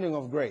understanding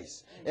of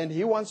grace, and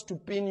he wants to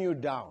pin you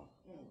down.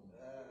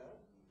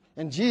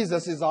 And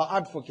Jesus is our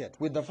advocate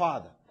with the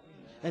Father.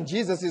 And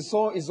Jesus is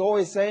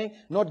always saying,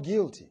 not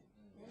guilty.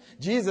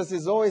 Jesus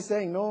is always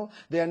saying, no,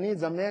 their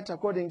needs are met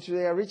according to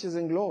their riches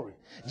and glory.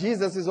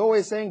 Jesus is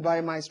always saying,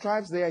 by my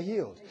stripes they are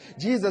healed.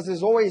 Jesus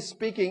is always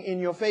speaking in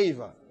your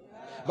favor.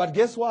 But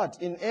guess what?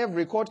 In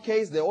every court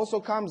case, there also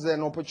comes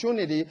an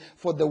opportunity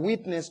for the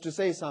witness to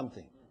say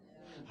something.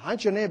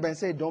 Hunt your neighbor and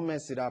say, don't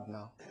mess it up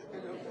now.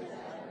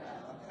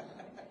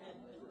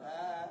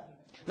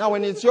 Now,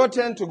 when it's your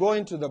turn to go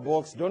into the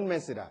box, don't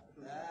mess it up.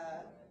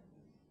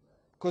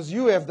 Because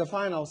you have the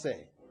final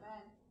say.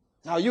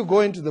 Now, you go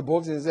into the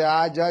box and say,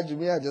 judge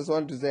me, I just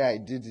want to say I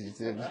did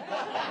it.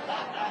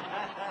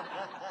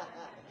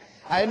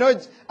 I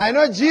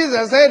know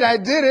Jesus said I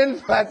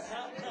didn't, but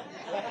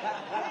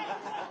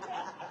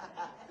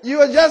you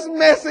are just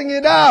messing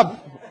it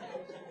up.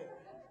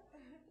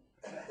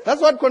 That's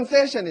what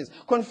confession is.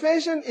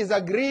 Confession is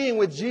agreeing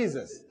with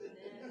Jesus.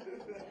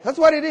 That's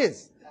what it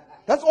is.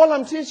 That's all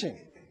I'm teaching.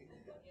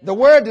 The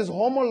word is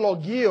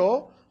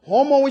homologio.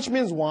 Homo, which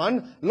means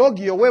one.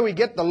 Logio, where we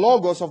get the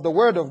logos of the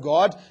word of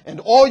God. And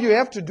all you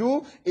have to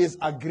do is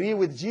agree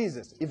with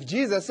Jesus. If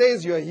Jesus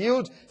says you're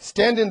healed,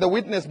 stand in the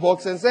witness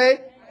box and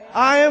say,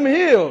 I am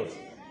healed.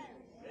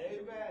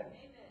 Amen.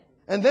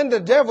 And then the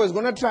devil is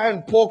going to try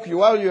and poke you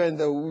while you're in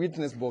the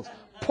witness box.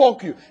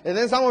 Poke you. And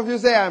then some of you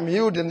say, I'm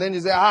healed. And then you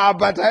say,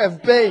 but I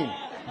have pain.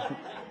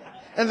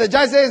 And the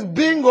judge says,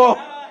 bingo.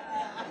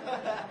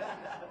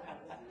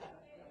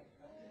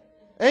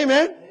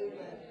 Amen.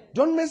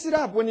 Don't mess it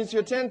up when it's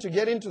your turn to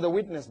get into the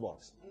witness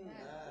box.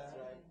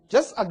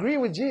 Just agree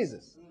with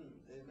Jesus.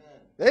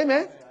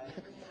 Amen.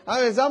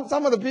 I mean,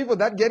 some of the people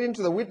that get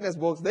into the witness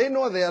box, they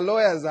know their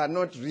lawyers are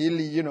not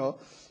really,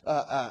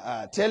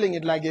 telling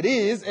it like it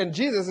is. And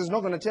Jesus is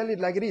not going to tell it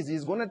like it is.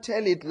 He's going to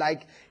tell it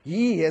like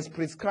he has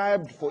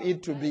prescribed for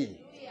it to be.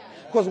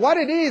 Because what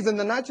it is in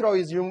the natural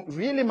is you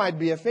really might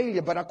be a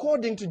failure. But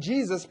according to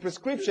Jesus'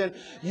 prescription,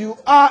 you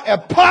are a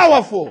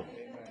powerful.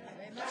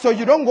 So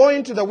you don't go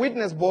into the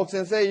witness box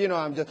and say,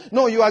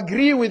 no, you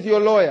agree with your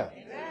lawyer.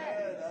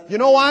 You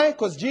know why?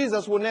 Because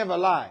Jesus will never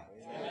lie.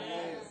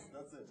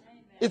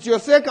 It's your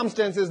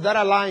circumstances that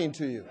are lying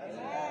to you.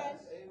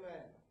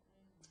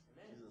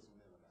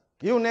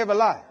 He will never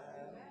lie.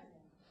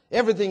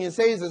 Everything he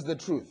says is the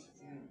truth.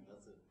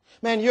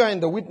 Man, you're in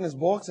the witness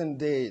box and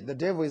the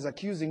devil is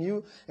accusing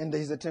you and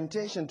there is a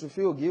temptation to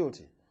feel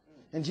guilty.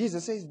 And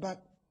Jesus says,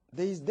 but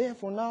there is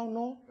therefore now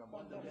no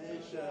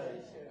condemnation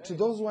to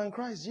those who are in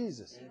Christ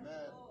Jesus.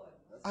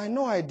 I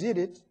know I did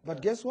it,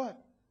 but guess what?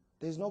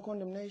 There is no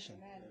condemnation.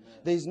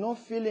 There is no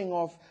feeling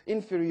of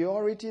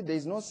inferiority. There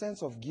is no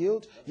sense of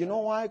guilt. You know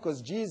why?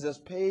 Because Jesus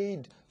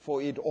paid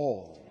for it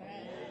all.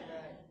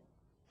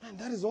 Man,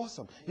 that is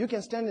awesome. You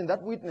can stand in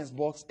that witness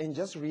box and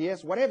just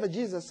rehearse whatever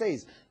Jesus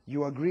says.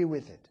 You agree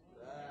with it.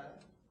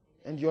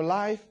 And your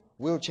life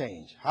will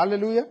change.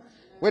 Hallelujah.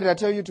 Where did I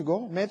tell you to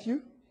go?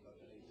 Matthew?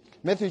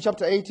 Matthew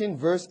chapter 18,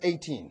 verse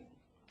 18.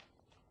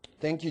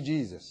 Thank you,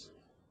 Jesus.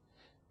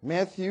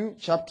 Matthew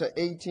chapter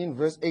 18,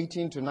 verse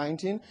 18 to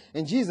 19.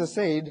 And Jesus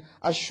said,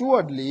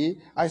 assuredly,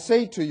 I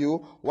say to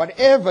you,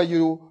 whatever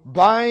you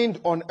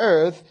bind on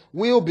earth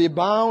will be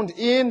bound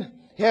in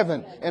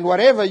heaven. And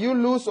whatever you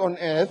loose on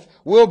earth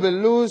will be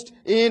loosed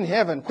in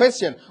heaven.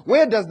 Question,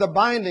 where does the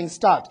binding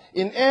start?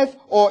 In earth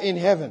or in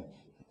heaven?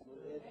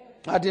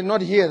 I did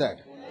not hear that.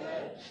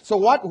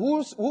 So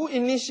who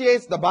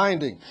initiates the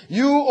binding?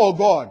 You or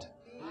God?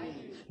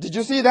 Did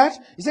you see that?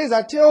 He says,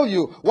 I tell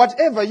you,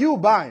 whatever you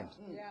bind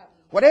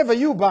will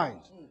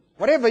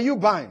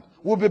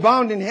be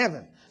bound in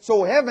heaven.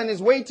 So heaven is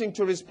waiting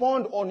to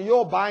respond on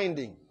your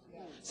binding.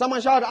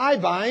 Someone shout, I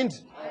bind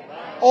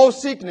all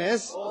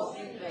sickness.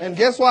 And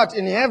guess what?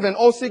 In heaven,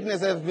 all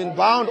sickness has been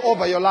bound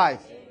over your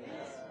life.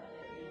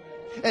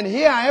 And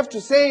here I have to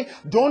say,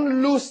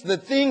 don't loose the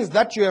things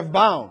that you have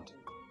bound.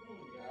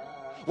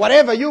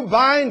 Whatever you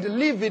bind,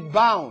 leave it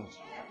bound.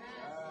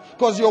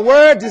 Because your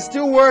word is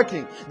still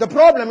working. The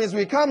problem is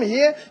we come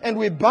here and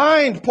we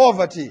bind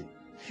poverty.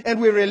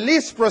 And we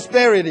release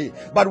prosperity.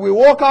 But we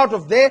walk out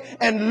of there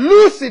and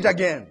loose it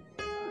again.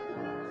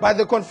 By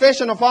the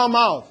confession of our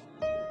mouth.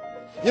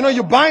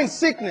 You bind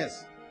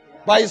sickness.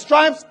 By his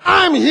stripes,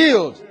 I'm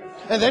healed.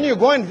 And then you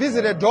go and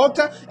visit a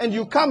doctor and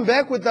you come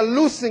back with a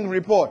loosing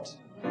report.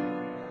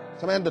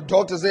 So man, the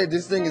doctor said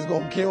this thing is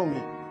going to kill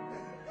me.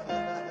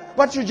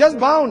 But you just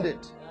bound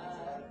it.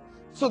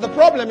 So the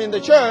problem in the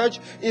church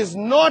is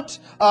not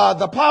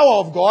the power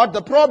of God.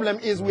 The problem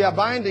is we are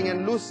binding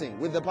and loosing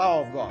with the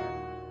power of God.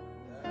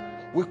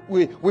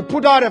 We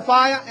put out a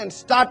fire and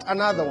start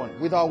another one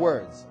with our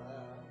words.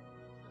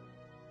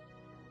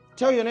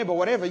 Tell your neighbor,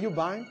 whatever you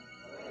bind,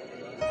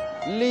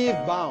 leave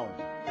bound.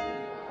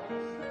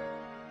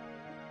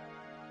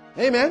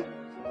 Amen?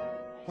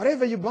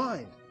 Whatever you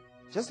bind,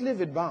 just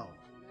leave it bound.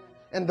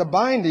 And the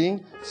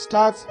binding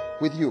starts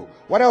with you.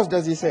 What else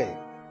does he say?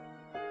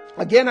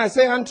 Again, I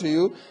say unto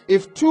you,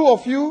 if two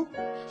of you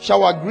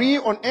shall agree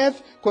on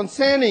earth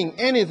concerning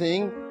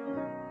anything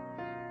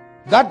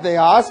that they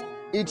ask,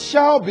 it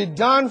shall be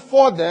done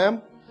for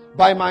them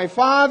by my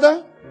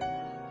Father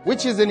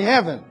which is in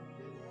heaven.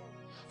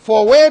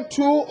 For where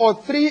 2 or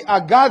 3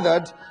 are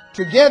gathered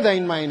together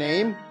in my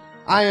name,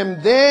 I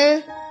am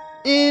there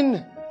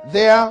in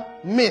their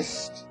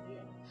midst.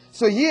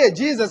 So here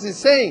Jesus is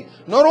saying,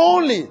 not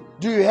only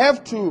do you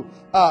have to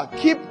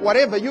keep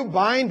whatever you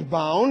bind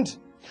bound,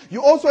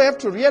 you also have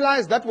to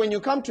realize that when you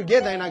come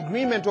together in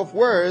agreement of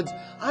words,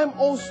 I'm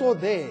also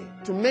there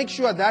to make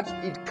sure that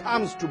it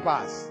comes to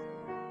pass.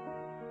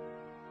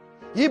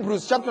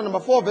 Hebrews chapter number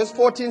 4 verse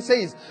 14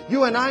 says,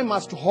 you and I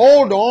must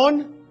hold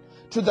on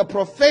to the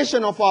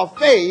profession of our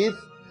faith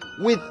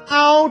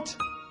without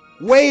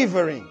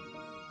wavering.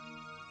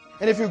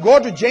 And if you go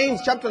to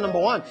James chapter number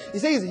 1, he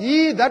says,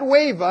 he that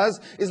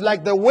wavers is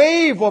like the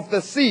wave of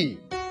the sea,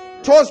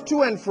 tossed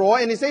to and fro.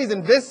 And he says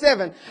in verse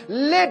 7,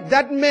 let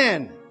that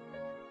man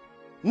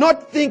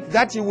not think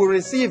that he will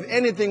receive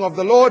anything of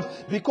the Lord,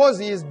 because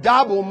he is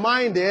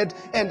double-minded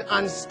and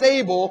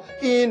unstable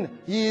in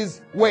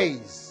his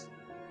ways.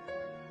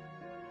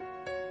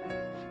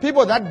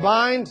 People that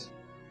bind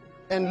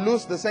and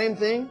loose the same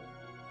thing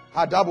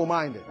are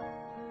double-minded.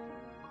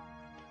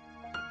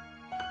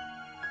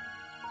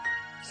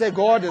 Say,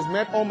 God has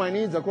met all my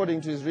needs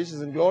according to his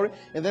riches and glory,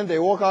 and then they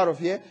walk out of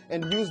here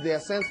and use their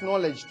sense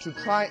knowledge to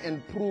try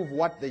and prove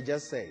what they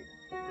just said.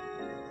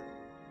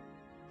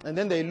 And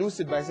then they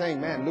lose it by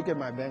saying, man, look at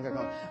my bank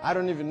account. I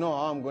don't even know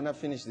how I'm going to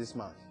finish this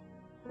month.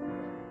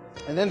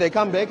 And then they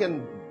come back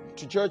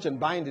to church and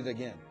bind it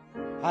again.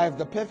 I have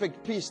the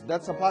perfect peace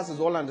that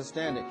surpasses all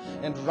understanding.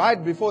 And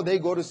right before they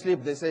go to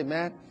sleep, they say,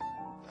 man,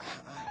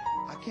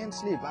 I can't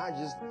sleep. I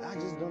just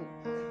don't.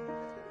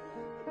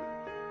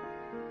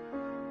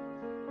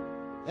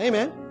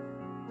 Amen.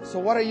 So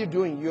what are you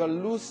doing? You are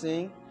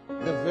losing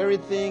the very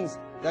things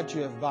that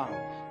you have bound.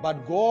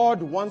 But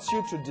God wants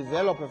you to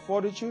develop a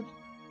fortitude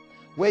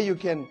where you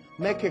can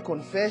make a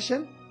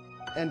confession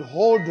and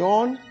hold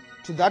on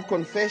to that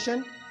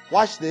confession,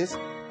 watch this,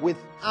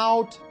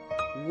 without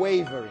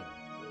wavering.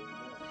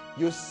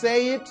 You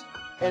say it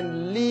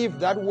and leave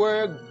that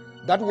word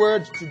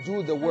to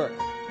do the work.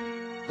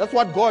 That's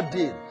what God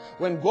did.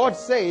 When God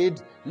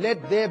said,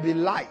 let there be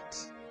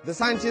light, the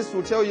scientists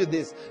will tell you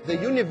this, the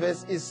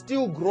universe is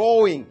still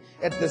growing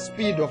at the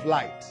speed of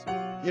light.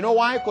 You know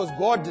why? Because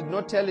God did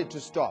not tell it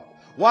to stop.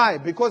 Why?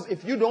 Because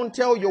if you don't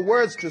tell your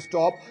words to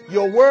stop,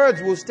 your words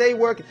will stay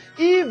working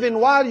even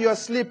while you're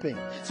sleeping.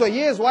 So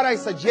here's what I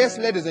suggest,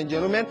 ladies and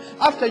gentlemen.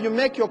 After you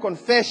make your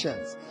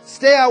confessions,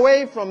 stay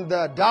away from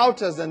the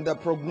doubters and the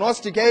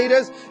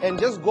prognosticators and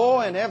just go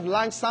and have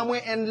lunch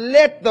somewhere and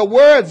let the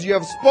words you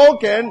have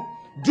spoken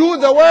do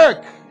the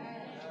work.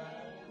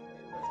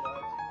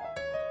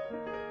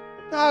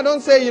 Now,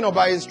 don't say,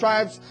 by his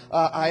stripes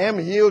I am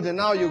healed, and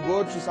now you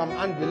go to some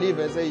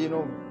unbeliever and say,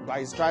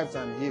 by his stripes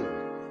I'm healed.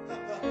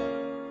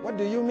 What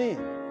do you mean?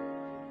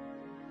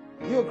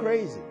 You're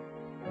crazy.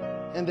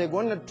 And they're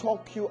going to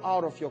talk you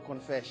out of your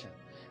confession.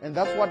 And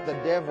that's what the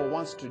devil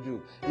wants to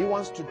do. He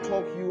wants to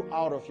talk you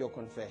out of your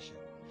confession.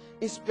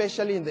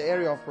 Especially in the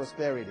area of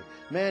prosperity.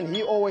 Man,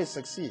 he always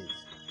succeeds.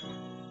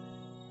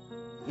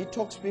 He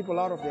talks people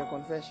out of their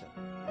confession.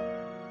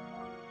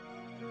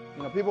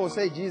 People will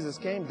say Jesus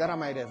came that I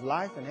might have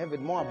life and have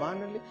it more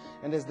abundantly.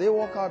 And as they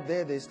walk out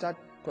there, they start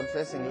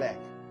confessing lack.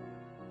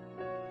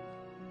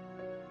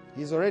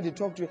 He's already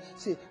talked to you.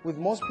 See, with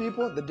most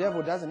people, the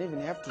devil doesn't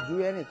even have to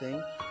do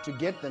anything to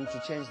get them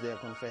to change their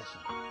confession.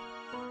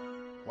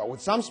 But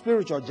with some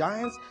spiritual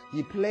giants,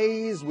 he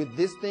plays with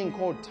this thing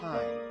called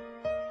time.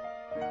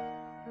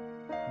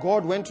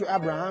 God went to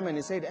Abraham and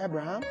he said,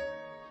 Abraham,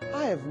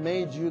 I have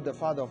made you the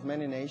father of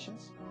many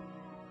nations.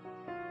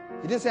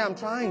 He didn't say I'm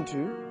trying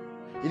to.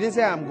 He didn't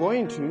say I'm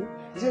going to.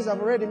 He says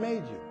I've already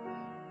made you.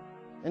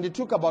 And it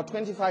took about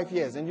 25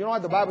 years. And you know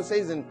what the Bible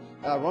says in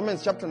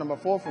Romans chapter number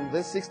 4 from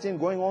verse 16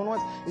 going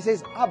onwards? It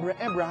says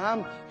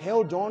Abraham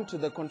held on to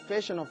the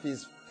confession of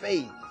his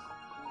faith.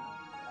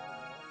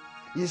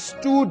 He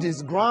stood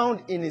his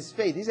ground in his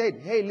faith. He said,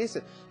 hey,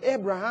 listen,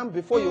 Abraham,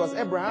 before he was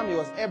Abraham, he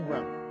was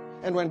Abram.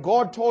 And when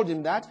God told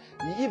him that,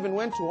 he even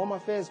went to Home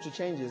Affairs to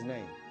change his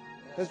name.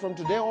 Because from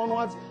today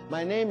onwards,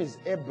 my name is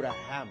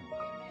Abraham.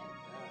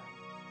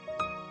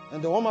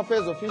 And the Home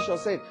Affairs official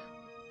said,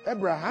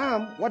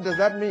 Abraham, what does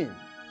that mean?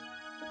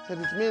 He said,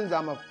 it means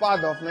I'm a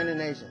father of many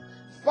nations.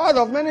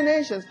 Father of many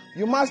nations?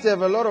 You must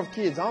have a lot of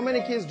kids. How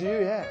many kids do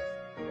you have?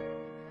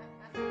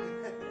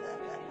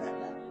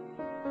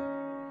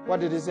 What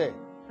did he say?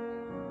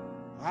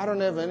 I don't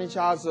have any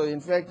child, so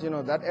in fact,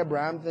 that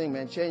Abraham thing,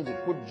 man, change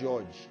it. Put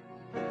George.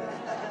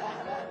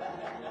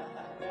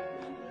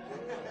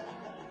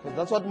 Because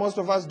that's what most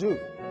of us do.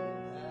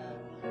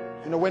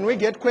 When we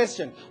get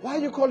questioned, why are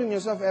you calling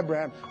yourself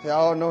Abraham? Say,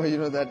 oh, no,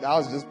 that I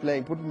was just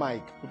playing. Put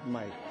Mike.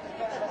 I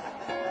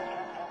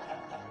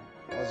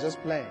was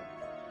just playing.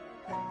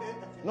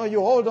 No,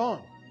 you hold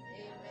on.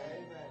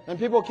 And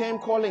people came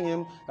calling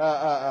him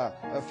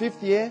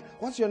fifth year.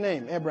 What's your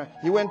name? Abraham.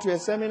 He went to a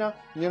seminar,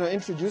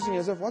 introducing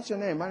himself. What's your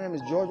name? My name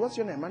is George. What's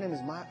your name? My name is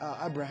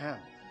Abraham.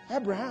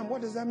 Abraham,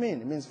 what does that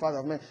mean? It means father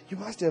of men. You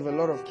must have a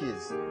lot of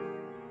kids.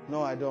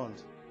 No, I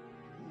don't.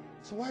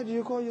 So why do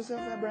you call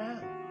yourself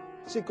Abraham?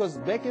 See, because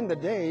back in the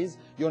days,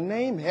 your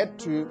name had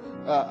to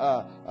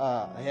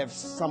have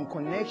some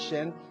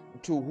connection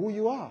to who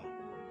you are.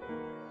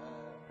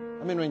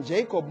 I mean, when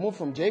Jacob moved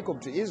from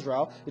Jacob to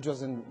Israel, it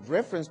was in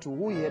reference to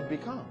who he had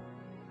become.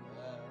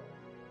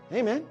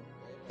 Amen?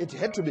 It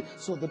had to be.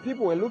 So the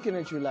people were looking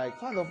at you like,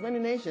 Father of many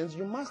nations,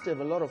 you must have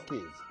a lot of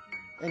kids.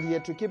 And he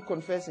had to keep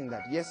confessing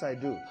that, yes, I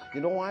do.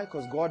 You know why?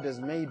 Because God has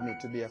made me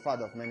to be a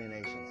father of many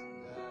nations.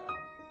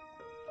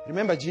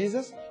 Remember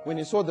Jesus, when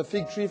he saw the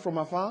fig tree from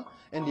afar,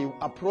 and he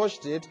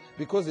approached it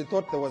because he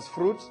thought there was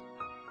fruit,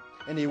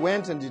 and he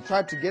went and he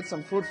tried to get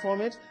some fruit from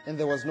it, and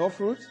there was no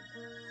fruit.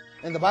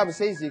 And the Bible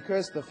says he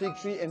cursed the fig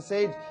tree and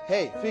said,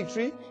 hey, fig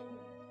tree,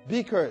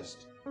 be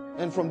cursed.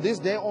 And from this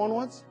day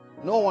onwards,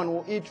 no one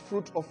will eat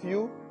fruit of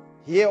you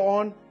here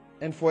on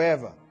and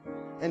forever.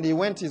 And he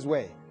went his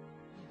way.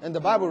 And the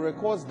Bible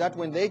records that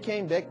when they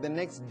came back the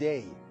next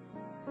day,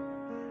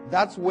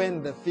 that's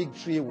when the fig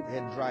tree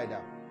had dried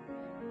up.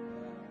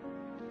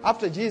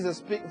 After Jesus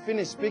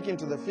finished speaking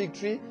to the fig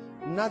tree,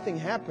 nothing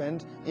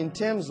happened in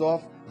terms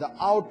of the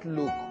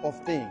outlook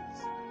of things.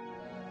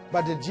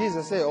 But did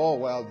Jesus say, oh,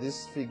 well,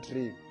 this fig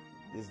tree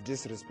is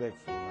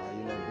disrespectful?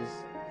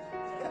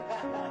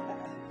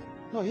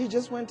 No, he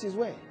just went his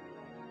way.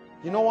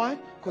 You know why?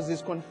 Because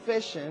his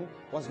confession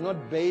was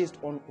not based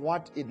on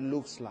what it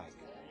looks like.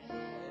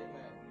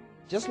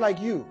 Just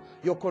like you,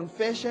 your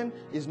confession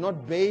is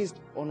not based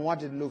on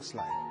what it looks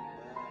like.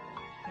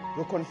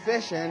 Your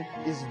confession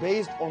is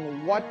based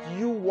on what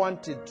you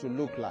want it to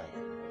look like.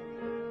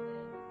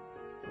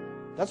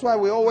 That's why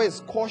we're always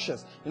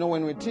cautious.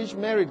 When we teach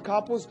married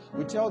couples,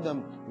 we tell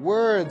them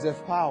words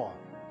have power.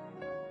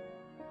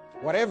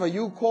 Whatever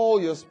you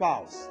call your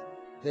spouse,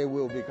 they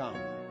will become.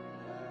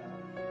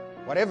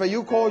 Whatever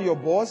you call your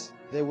boss,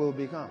 they will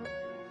become.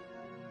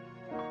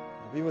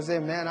 People say,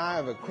 man, I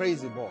have a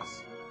crazy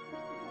boss.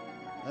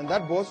 And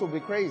that boss will be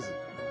crazy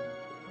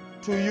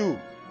to you.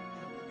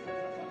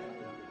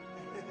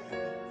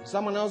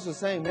 Someone else is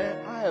saying,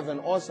 man, I have an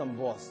awesome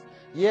boss.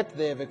 Yet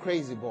they have a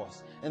crazy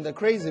boss. And the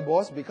crazy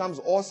boss becomes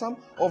awesome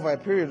over a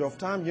period of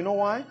time. You know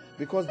why?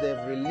 Because they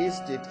have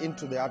released it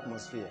into the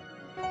atmosphere.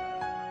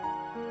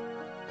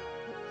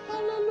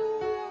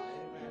 Hallelujah.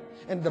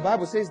 And the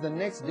Bible says the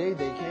next day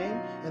they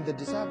came and the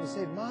disciples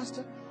said,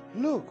 Master,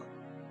 look,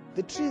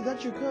 the tree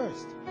that you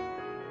cursed,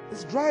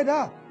 it's dried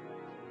up.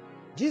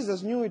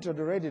 Jesus knew it had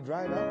already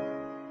dried up.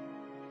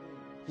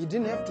 He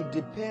didn't have to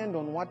depend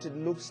on what it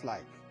looks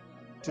like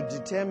to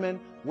determine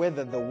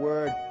whether the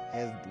word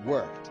has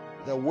worked.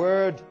 The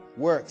word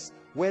works,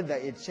 whether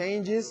it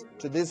changes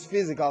to this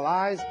physical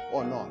eyes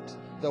or not.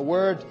 The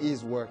word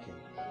is working.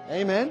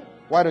 Amen?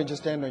 Why don't you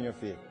stand on your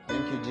feet?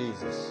 Thank you,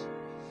 Jesus.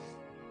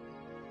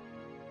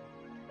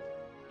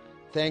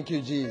 Thank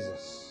you,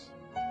 Jesus.